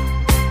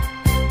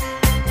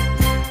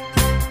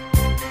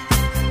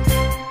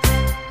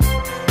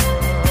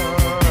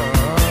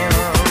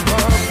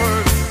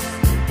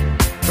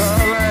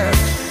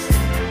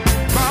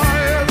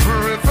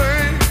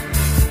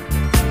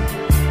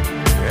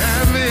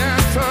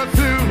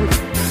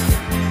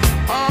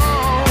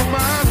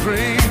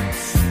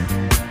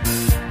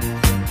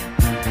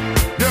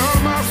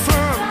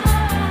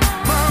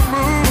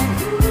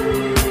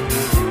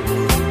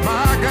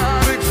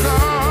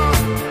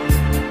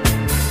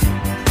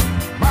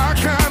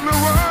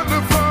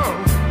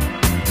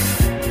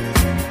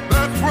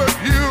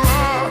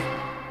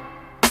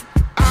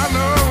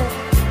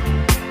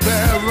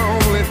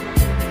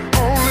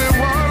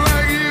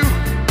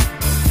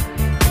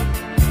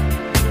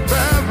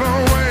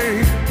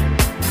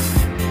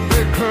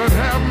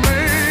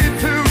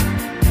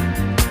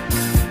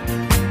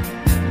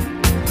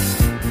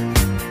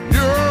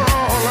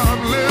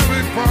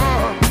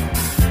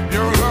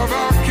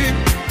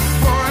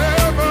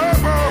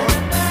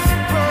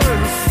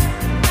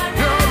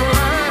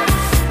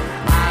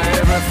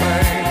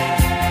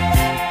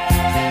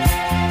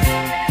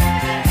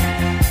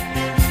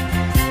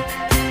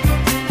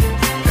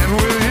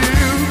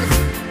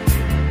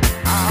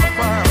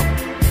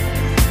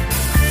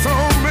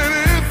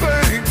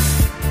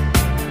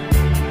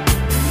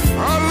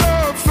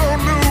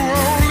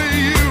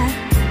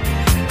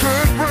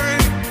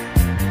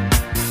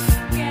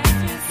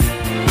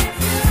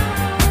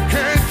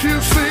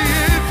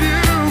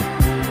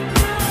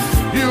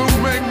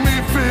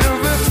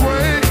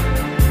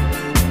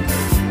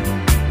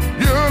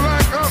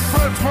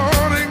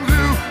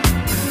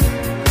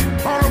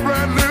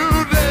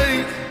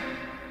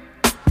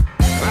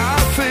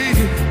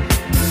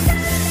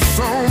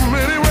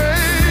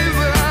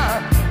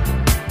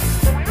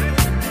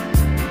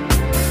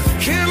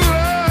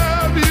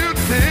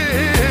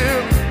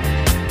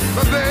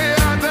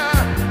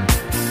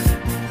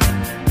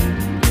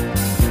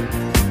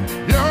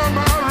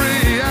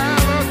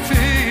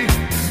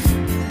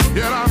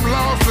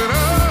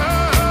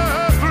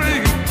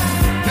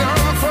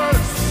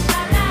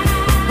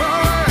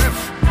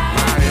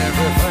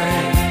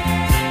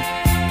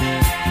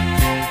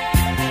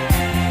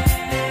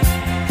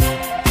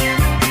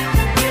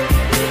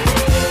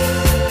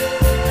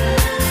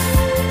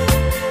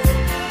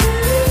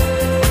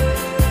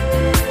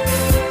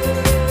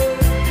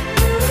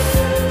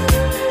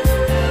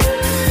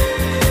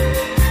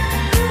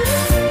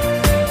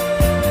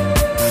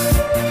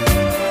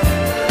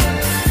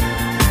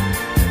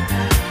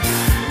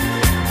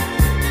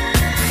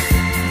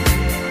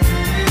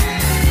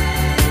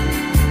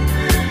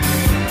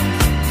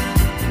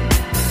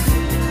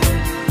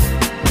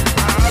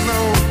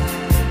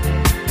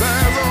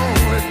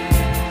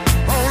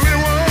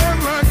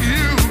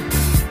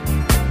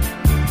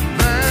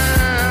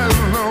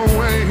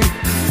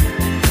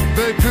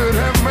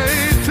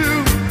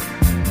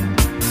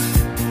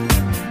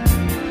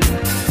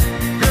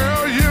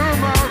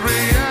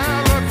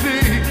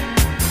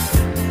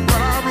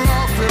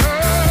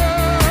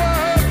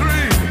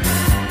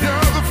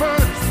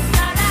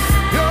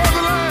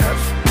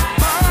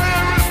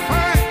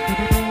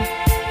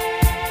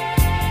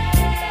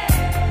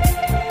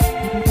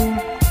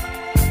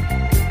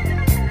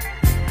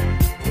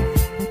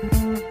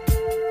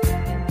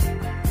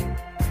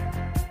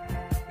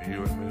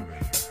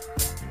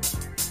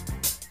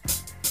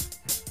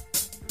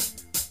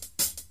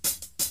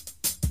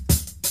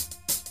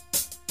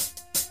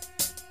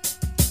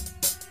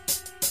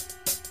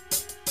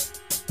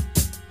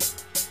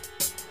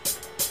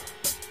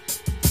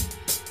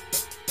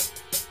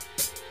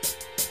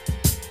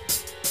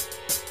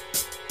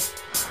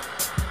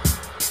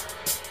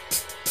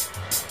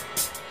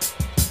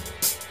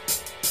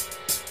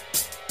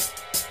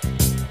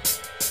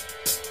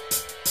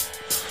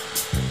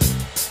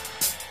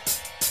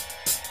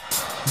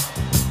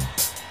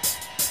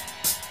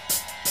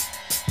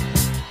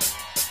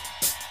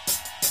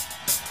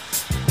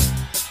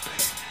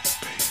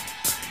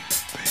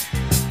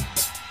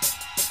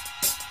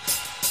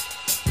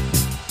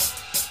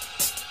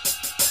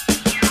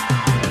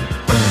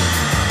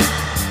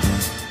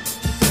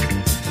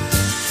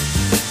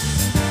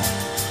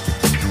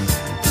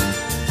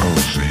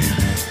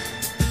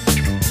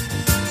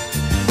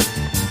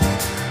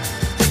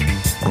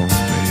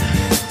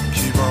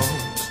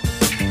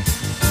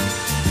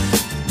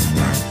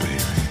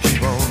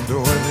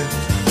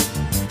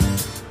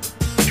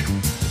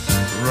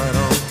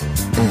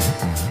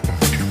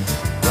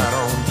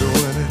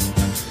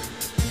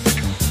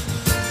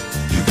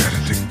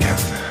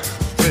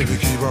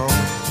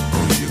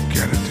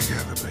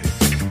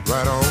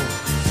 right on.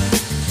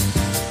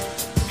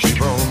 Keep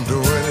on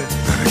doing it.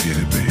 Gotta get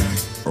it, baby.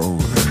 Oh,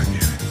 gotta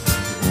get it.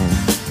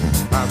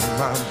 My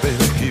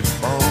baby, keep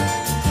on.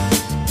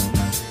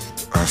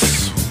 I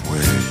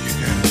swear you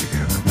got it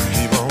together, man.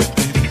 Keep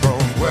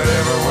on,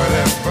 whatever.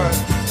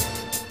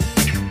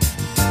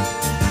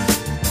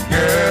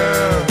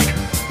 Girl,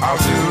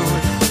 I'll do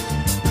it.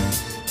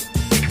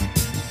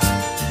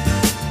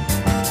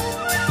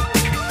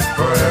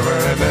 Forever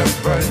and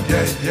ever,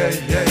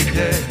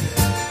 yeah.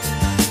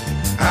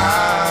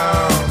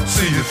 I'll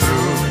see you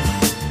through.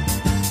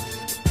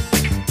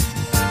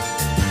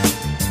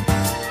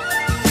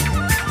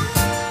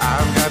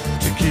 I've got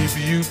to keep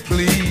you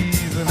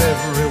pleased in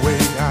every way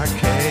I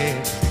can.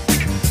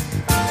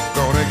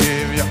 Gonna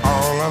give you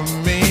all of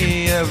me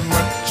as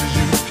much as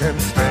you can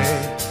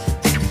stand.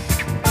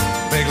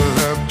 Make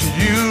love to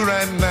you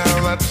right now,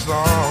 that's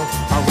all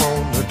I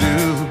wanna do.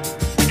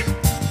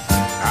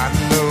 I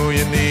know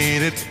you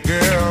need it,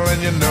 girl,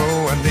 and you know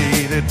I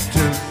need it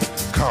too.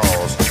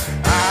 'Cause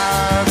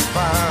I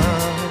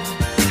found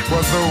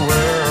what the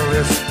world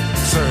is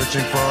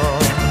searching for.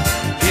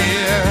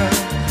 Here,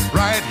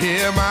 right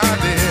here, my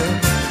dear,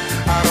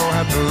 I don't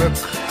have to look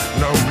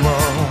no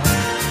more.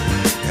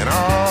 And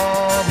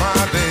all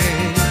my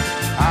days,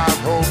 I've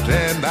hoped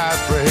and I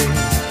prayed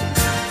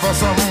for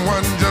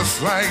someone just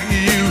like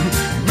you.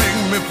 Make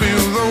me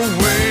feel the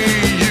way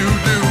you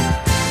do.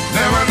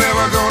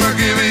 Never gonna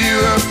give you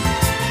up.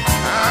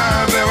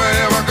 I'm never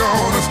ever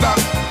gonna stop.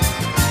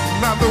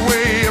 Not the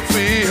way I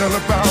feel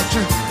about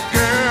you,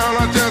 girl.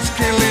 I just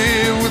can't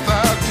live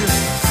without you.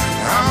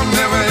 I'm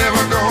never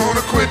ever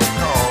gonna quit,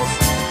 'cause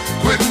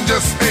quitting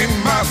just ain't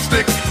my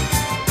stick.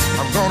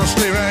 I'm gonna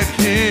stay right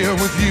here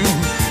with you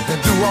and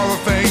do all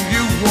the things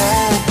you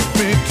want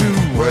me to.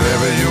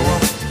 Whatever you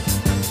want,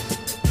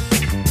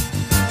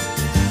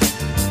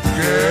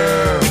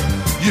 girl,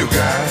 you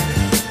got it.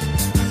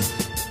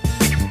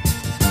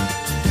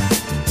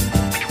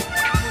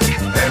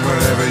 And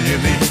whatever you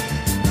need,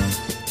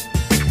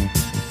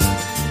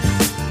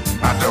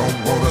 I don't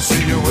wanna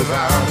see you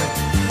without it.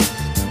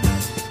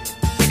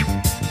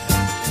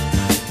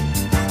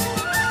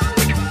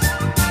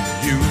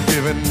 You've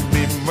given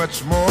me much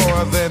more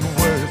than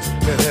words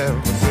can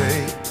ever say.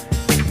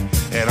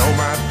 And oh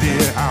my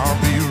dear, I'll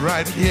be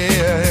right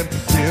here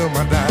until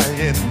my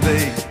dying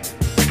day.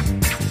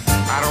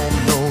 I don't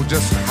know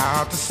just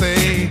how to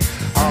say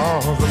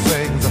all the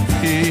things I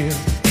feel.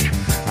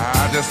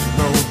 I just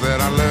know that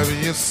I love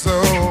you so,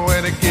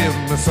 and it gives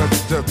me such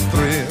a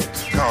thrill.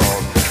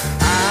 'Cause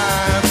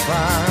I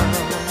found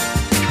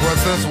what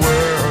this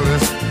world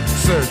is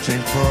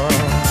searching for.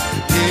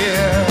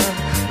 Yeah,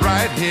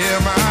 right here,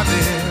 my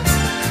dear,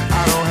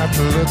 I don't have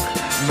to look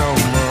no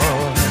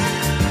more.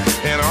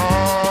 In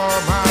all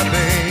my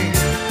days,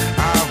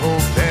 I've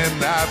hoped and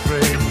I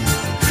prayed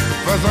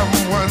for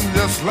someone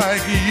just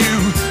like you.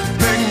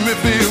 Make me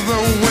feel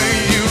the way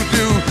you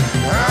do.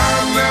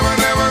 I'm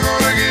never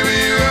gonna give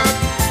you up.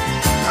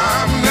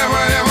 I'm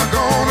never ever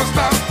gonna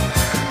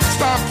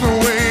stop the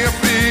way I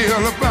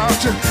feel about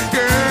you,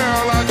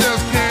 girl. I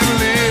just can't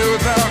live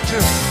without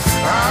you.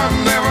 I'm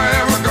never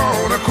ever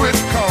gonna quit,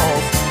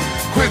 'cause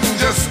quitting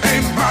just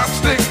ain't my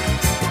stick.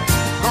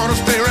 Gonna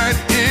stay right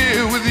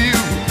here with you,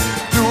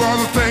 do all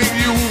the things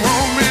you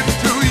want me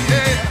to,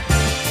 yeah.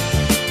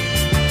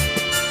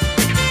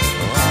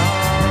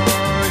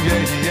 Oh,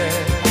 yeah.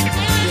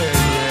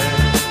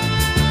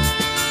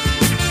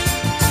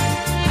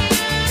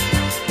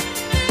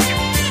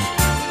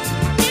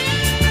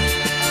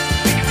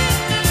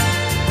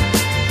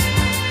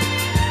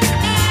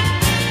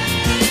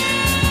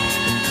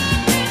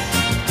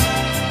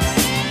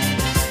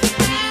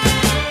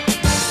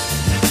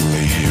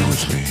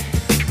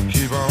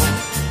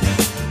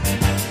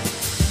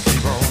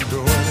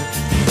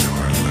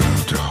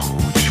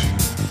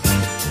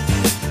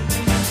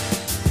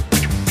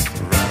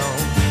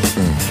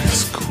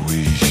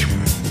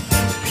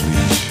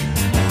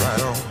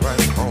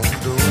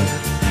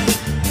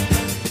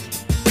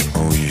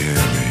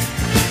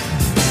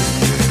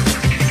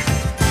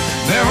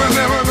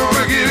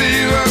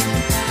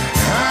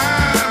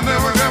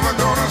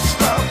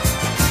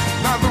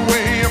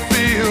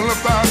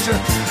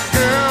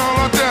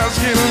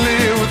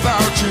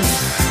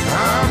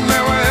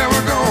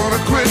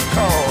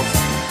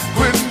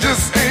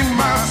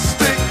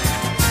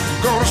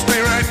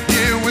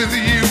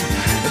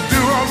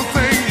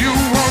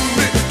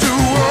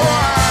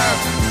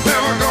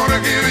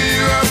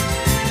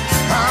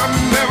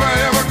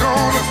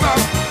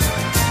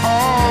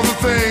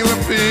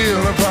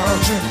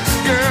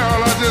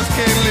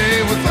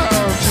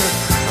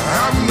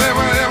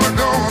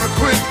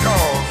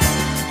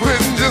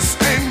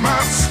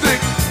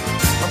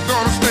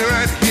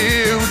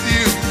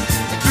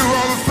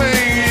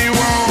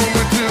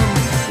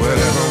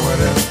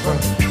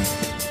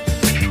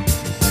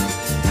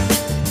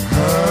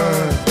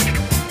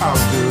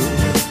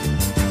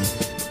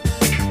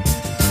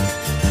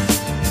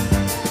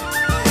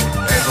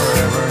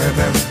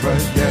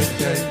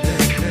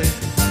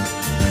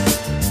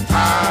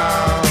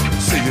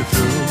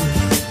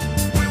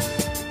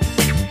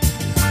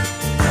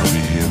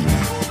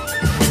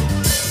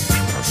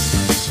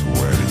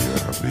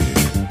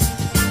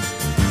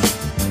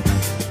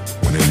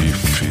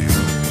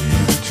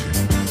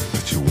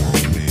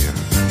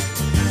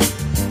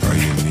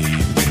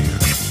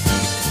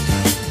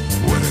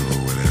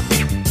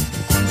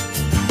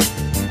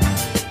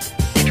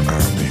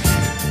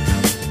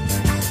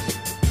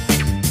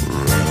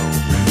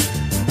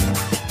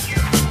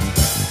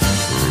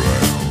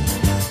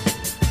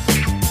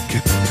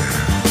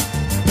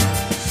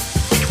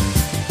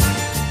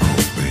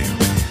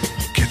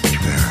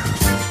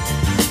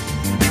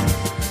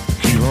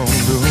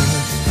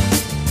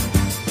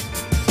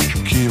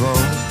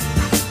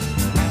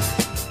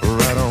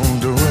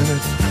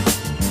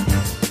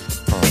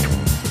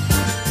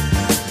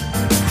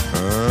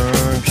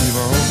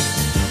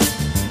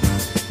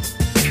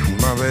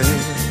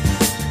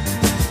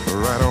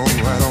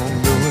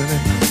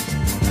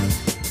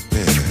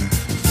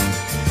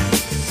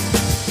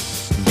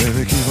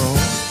 Baby, keep on.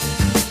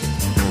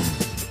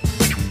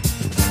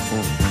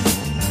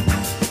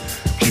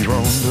 Keep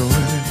on doing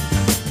it.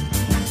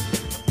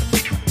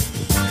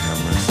 Have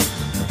mercy.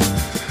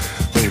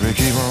 Baby,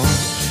 keep on.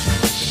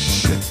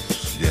 Shit,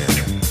 yeah.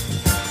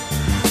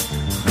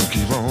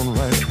 Keep on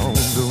right on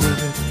doing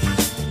it.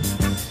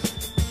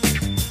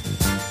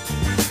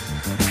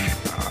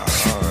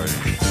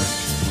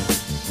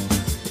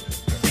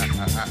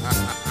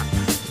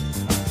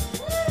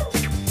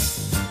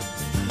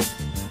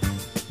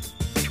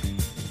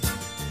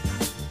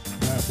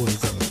 That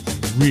was a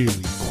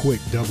really quick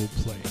double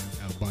play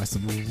by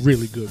some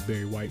really good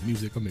Barry White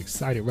music. I'm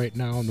excited right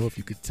now. I don't know if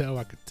you could tell.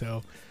 I could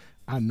tell.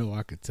 I know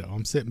I could tell.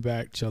 I'm sitting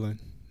back, chilling.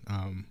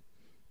 And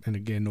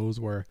again, those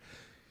were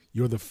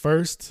You're the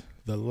First,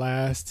 The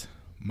Last,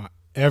 My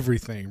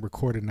Everything,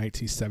 recorded in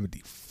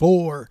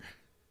 1974.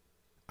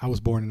 I was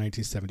born in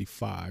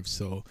 1975,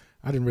 so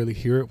I didn't really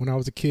hear it when I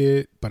was a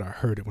kid, but I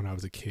heard it when I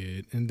was a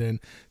kid. And then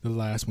the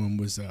last one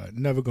was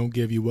Never Gonna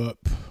Give You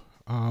Up.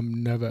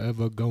 I'm never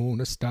ever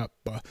gonna stop.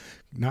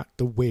 Not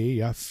the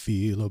way I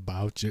feel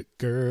about you,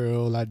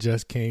 girl. I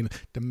just can't.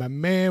 My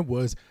man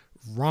was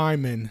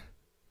rhyming,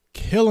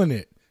 killing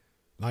it.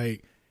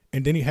 Like,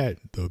 and then he had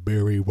the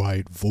Barry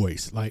White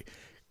voice. Like,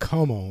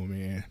 come on,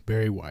 man.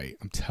 Barry White.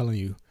 I'm telling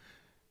you.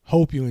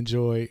 Hope you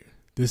enjoyed.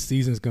 This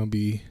season's going to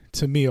be,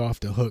 to me, off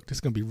the hook. This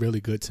is going to be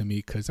really good to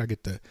me because I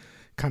get to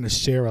kind of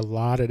share a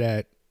lot of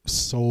that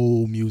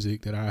soul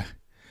music that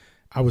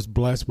I was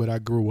blessed with. I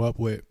grew up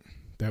with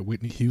that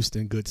Whitney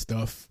Houston good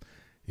stuff.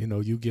 You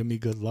know, You Give Me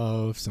Good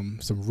Love, some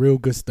real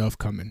good stuff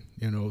coming.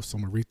 You know,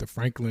 some Aretha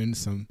Franklin,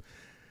 some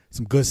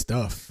good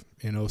stuff.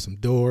 You know, some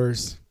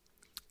Doors,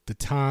 The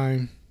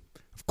Time,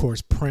 of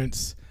course,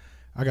 Prince.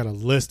 I got a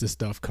list of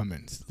stuff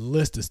coming.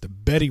 List is the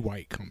Betty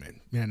White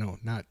coming. You know,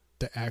 not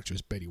the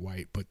actress Betty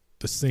White, but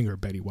the singer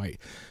Betty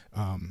White.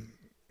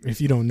 If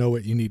you don't know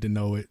it, you need to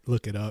know it.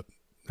 Look it up.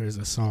 There's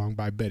a song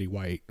by Betty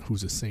White,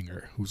 who's a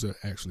singer, who's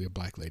actually a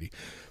black lady.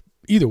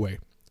 Either way,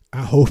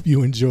 I hope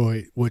you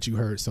enjoyed what you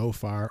heard so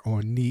far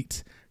on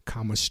Neat,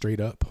 Straight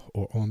Up,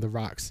 or On the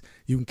Rocks.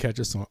 You can catch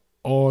us on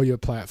all your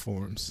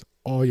platforms,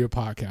 all your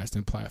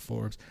podcasting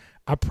platforms.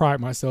 I pride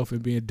myself in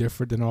being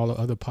different than all the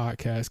other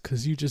podcasts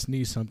because you just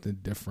need something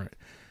different.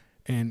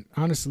 And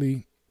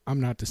honestly, I'm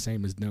not the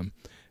same as them.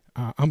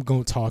 I'm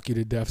going to talk you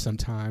to death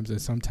sometimes,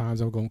 and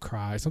sometimes I'm going to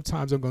cry.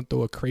 Sometimes I'm going to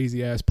throw a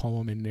crazy-ass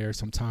poem in there.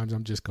 Sometimes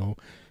I'm just going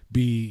to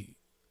be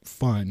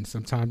fun.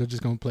 Sometimes I'm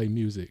just going to play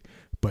music.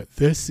 But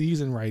this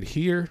season right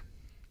here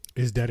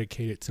is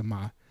dedicated to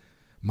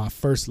my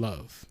first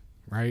love,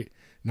 right?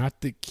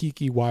 Not the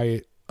Kiki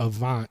Wyatt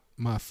Avant,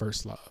 my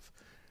first love,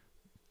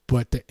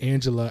 but the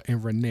Angela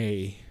and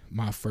Renee,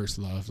 my first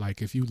love.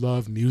 Like, if you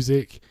love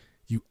music,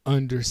 you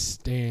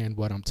understand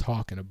what I'm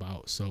talking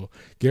about. So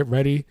get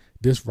ready.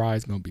 This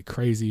ride's going to be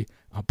crazy.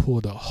 I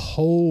pulled a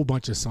whole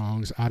bunch of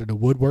songs out of the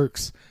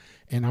woodworks,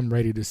 and I'm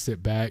ready to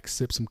sit back,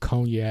 sip some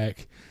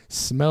cognac,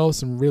 smell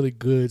some really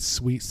good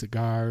sweet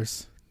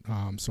cigars,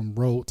 some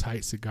road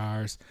tight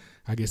cigars.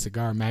 I get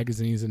cigar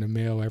magazines in the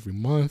mail every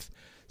month.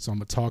 So I'm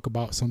going to talk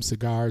about some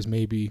cigars.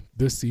 Maybe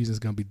this season is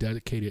going to be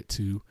dedicated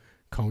to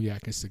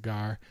cognac and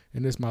cigar.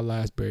 And this is my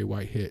last Barry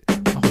White hit. I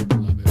hope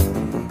you love it.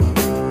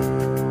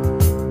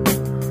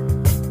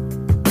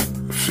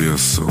 It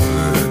feels so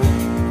good.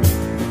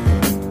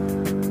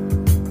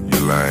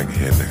 You're lying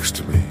here next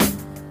to me.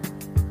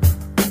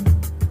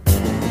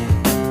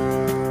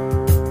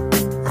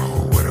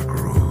 Oh, what a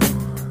groove.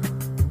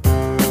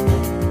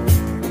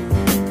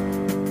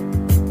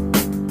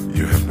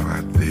 You have no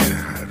idea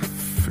how it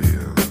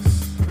feels.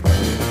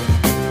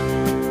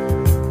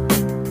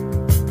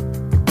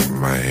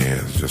 My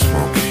hands just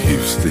won't keep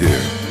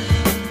still.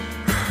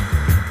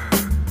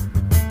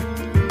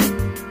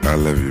 I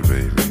love you,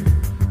 baby.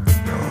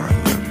 No, I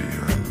love you,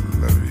 I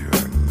love you, I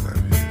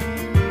love you.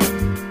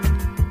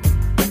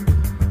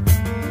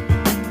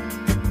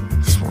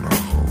 Just wanna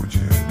hold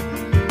you.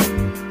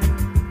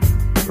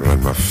 Run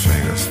my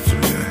fingers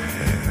through your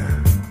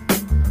hair.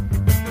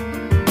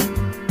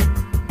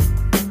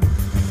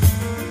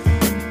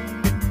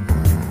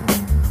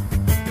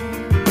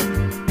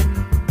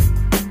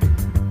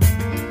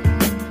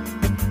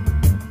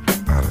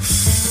 Out of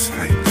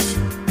sight.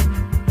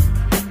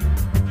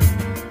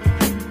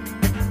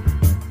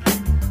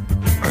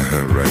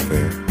 Right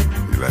there.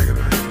 You like it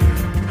right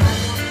there.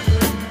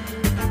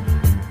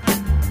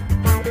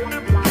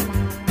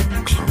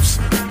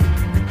 Closer.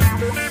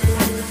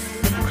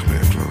 Come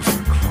here,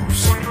 closer,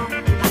 closer.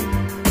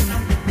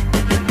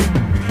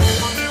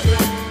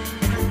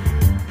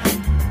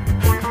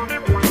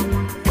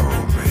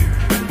 Oh,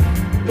 baby.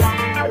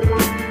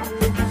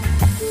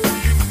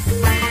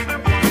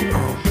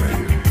 Oh,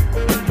 baby.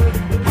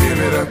 Give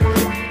it up.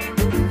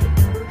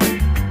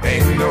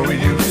 Ain't no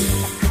use.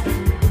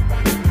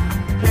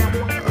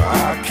 I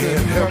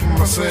can't help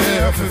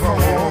myself if I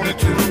wanted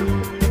to.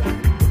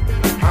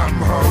 I'm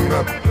hung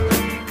up,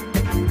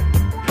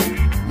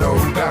 no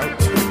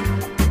doubt.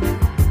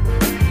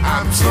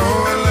 I'm so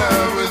in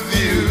love with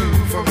you.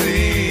 For me,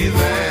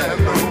 there's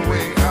no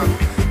way out.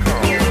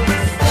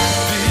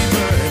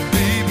 Deeper and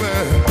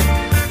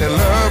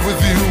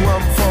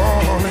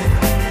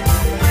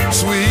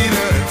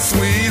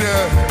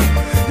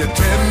Your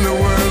tender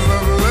words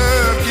of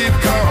love keep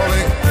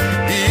calling,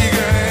 eager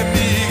and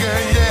eager,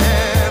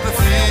 yeah, to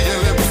feel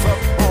your lips up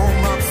on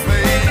my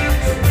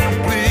face.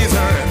 Please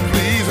her and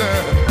please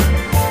her,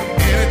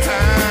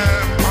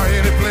 anytime or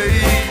any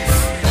place.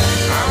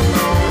 I'm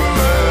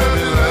gonna love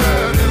you,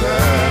 love you,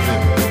 love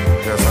you,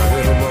 just a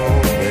little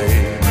more,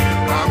 babe.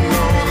 I'm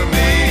gonna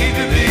need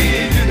you,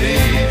 need you,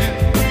 need you,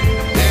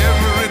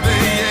 every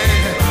day,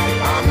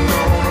 yeah. I'm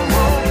gonna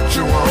want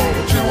you,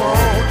 want you,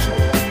 want you,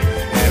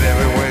 in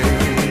every way, yeah.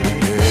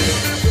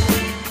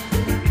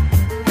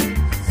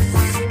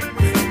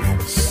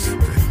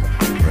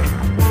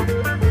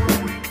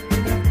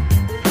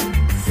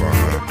 Far.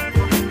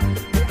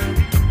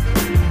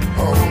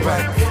 Hold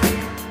back,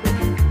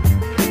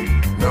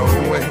 no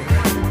way.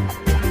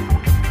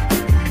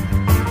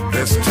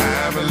 This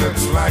time it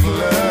looks like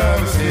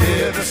love is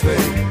here to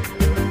stay.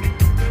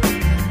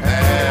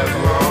 As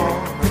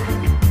long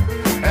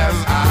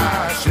as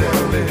I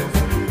shall live,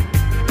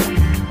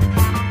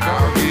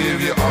 I'll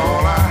give you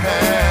all I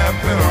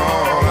have and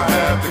all I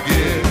have to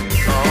give.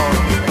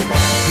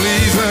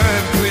 Please her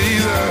and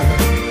please her,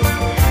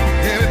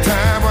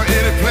 anytime or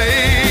any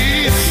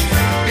place.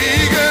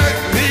 Eager,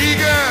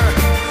 eager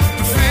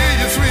to feel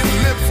your sweet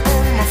lips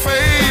on my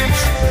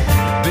face.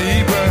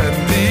 Deeper and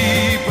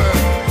deeper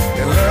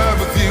in love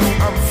with you,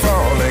 I'm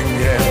falling,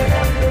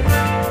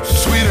 yeah.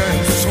 Sweeter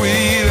and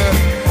sweeter,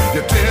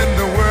 your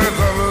tender words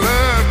of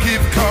love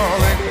keep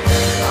calling.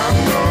 I'm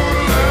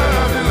gonna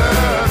love you,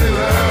 love you,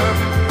 love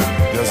you,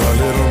 just a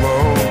little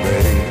more,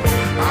 babe.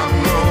 I'm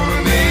gonna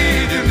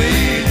need you,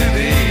 need you,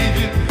 need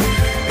you,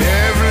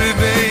 every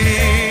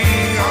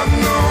day. I'm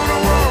gonna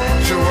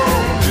want you,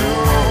 want you,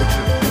 want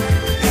you,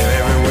 in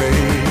every way.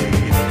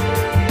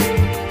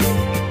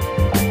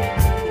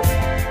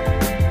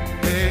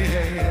 Hey,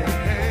 hey,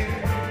 hey,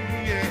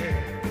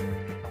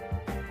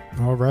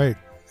 yeah. All right.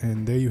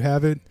 And there you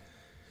have it.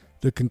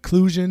 The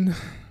conclusion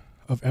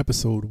of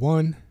episode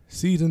 1,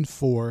 season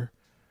 4,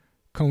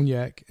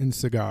 Cognac and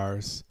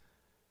Cigars,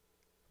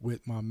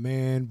 with my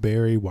man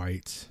Barry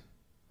White.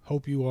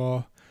 Hope you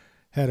all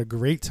had a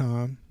great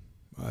time.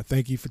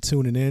 Thank you for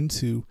tuning in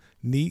to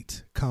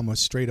Neat,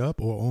 Straight Up,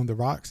 or On the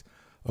Rocks,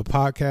 a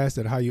podcast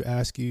that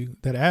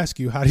asks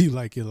you how do you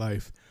like your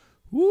life.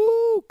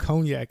 Woo!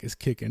 Cognac is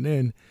kicking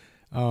in.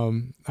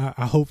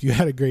 I hope you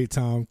had a great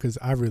time, because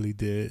I really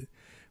did.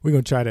 We're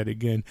going to try that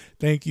again.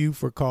 Thank you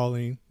for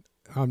calling.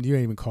 You ain't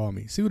even call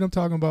me. See what I'm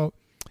talking about?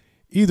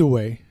 Either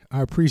way,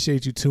 I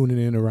appreciate you tuning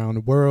in around the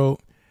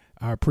world.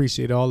 I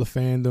appreciate all the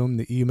fandom,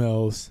 the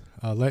emails.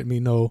 Let me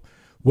know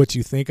what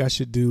you think I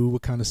should do,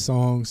 what kind of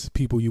songs,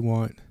 people you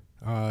want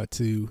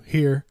to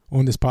hear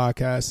on this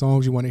podcast,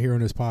 songs you want to hear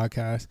on this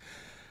podcast.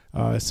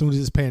 As soon as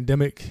this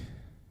pandemic,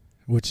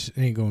 which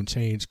ain't going to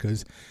change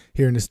because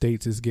here in the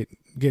States it's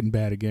getting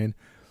bad again.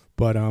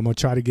 But I'm going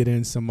to try to get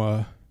in some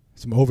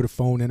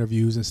over-the-phone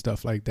interviews and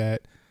stuff like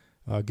that.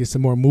 Get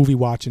some more movie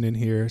watching in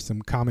here,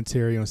 some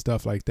commentary on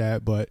stuff like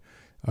that. But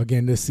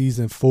again, this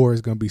season 4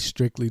 is going to be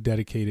strictly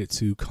dedicated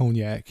to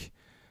cognac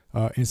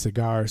and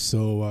cigars.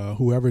 So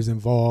whoever's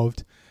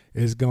involved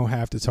is going to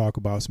have to talk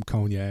about some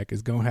cognac,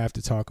 is going to have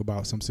to talk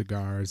about some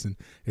cigars, and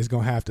is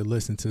going to have to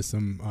listen to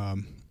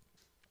some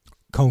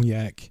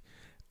cognac,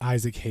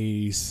 Isaac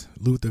Hayes,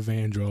 Luther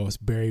Vandross,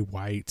 Barry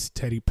White,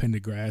 Teddy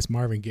Pendergrass,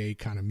 Marvin Gaye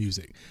kind of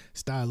music.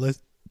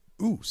 Stylistics,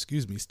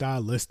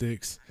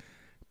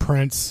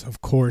 Prince,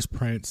 of course,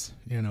 Prince.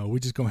 You know, we're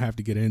just going to have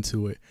to get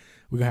into it.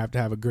 We're going to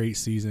have a great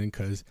season,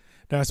 because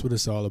that's what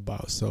it's all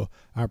about. So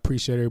I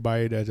appreciate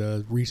everybody that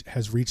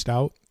has reached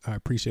out. I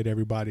appreciate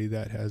everybody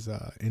that has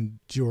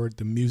endured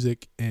the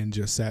music and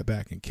just sat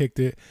back and kicked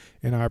it.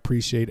 And I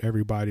appreciate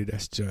everybody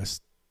that's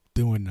just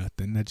doing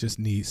nothing, that just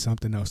needs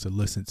something else to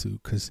listen to,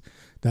 because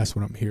that's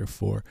what I'm here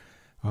for.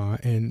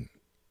 And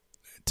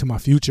to my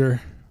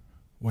future,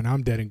 when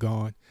I'm dead and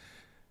gone,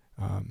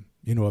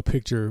 a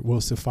picture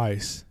will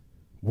suffice.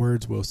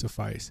 Words will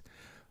suffice.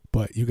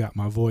 But you got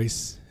my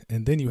voice,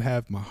 and then you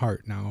have my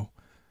heart now,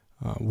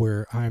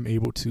 where I'm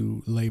able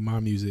to lay my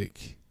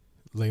music,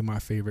 lay my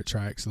favorite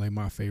tracks, lay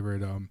my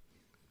favorite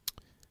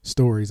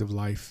stories of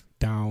life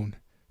down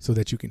so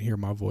that you can hear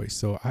my voice.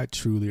 So I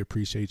truly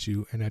appreciate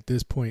you. And at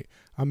this point,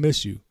 I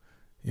miss you.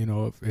 You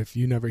know, if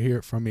you never hear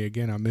it from me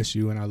again, I miss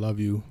you and I love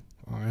you.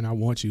 And I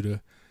want you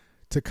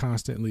to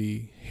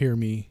constantly hear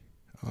me,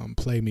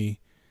 play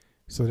me,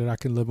 so that I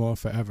can live on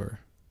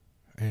forever.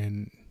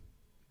 And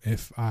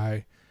if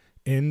I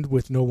end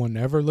with no one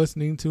ever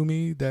listening to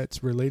me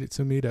that's related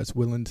to me, that's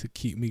willing to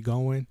keep me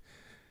going,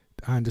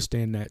 I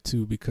understand that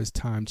too, because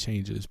time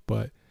changes.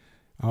 But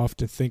I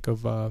often think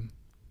of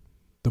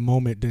the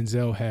moment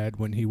Denzel had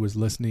when he was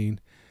listening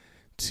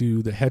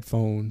to the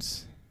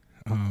headphones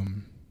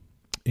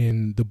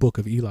in the Book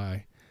of Eli,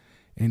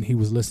 and he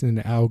was listening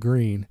to Al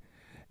Green.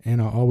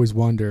 And I always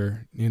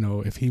wonder,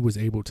 if he was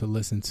able to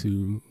listen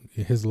to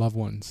his loved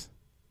ones.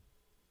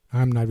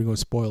 I'm not even going to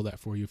spoil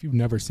that for you. If you've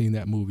never seen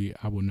that movie,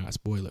 I will not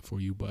spoil it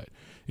for you. But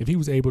if he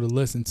was able to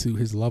listen to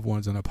his loved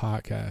ones on a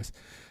podcast,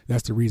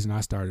 that's the reason I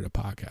started a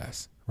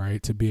podcast,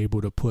 right? To be able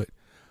to put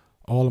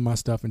all of my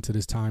stuff into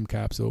this time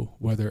capsule,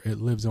 whether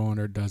it lives on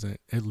or doesn't.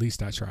 At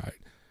least I tried.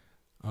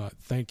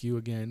 Thank you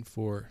again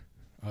for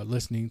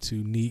listening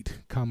to Neat,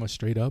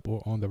 Straight Up,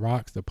 or On the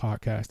Rocks, the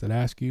podcast that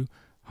asks you,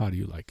 how do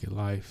you like your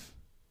life?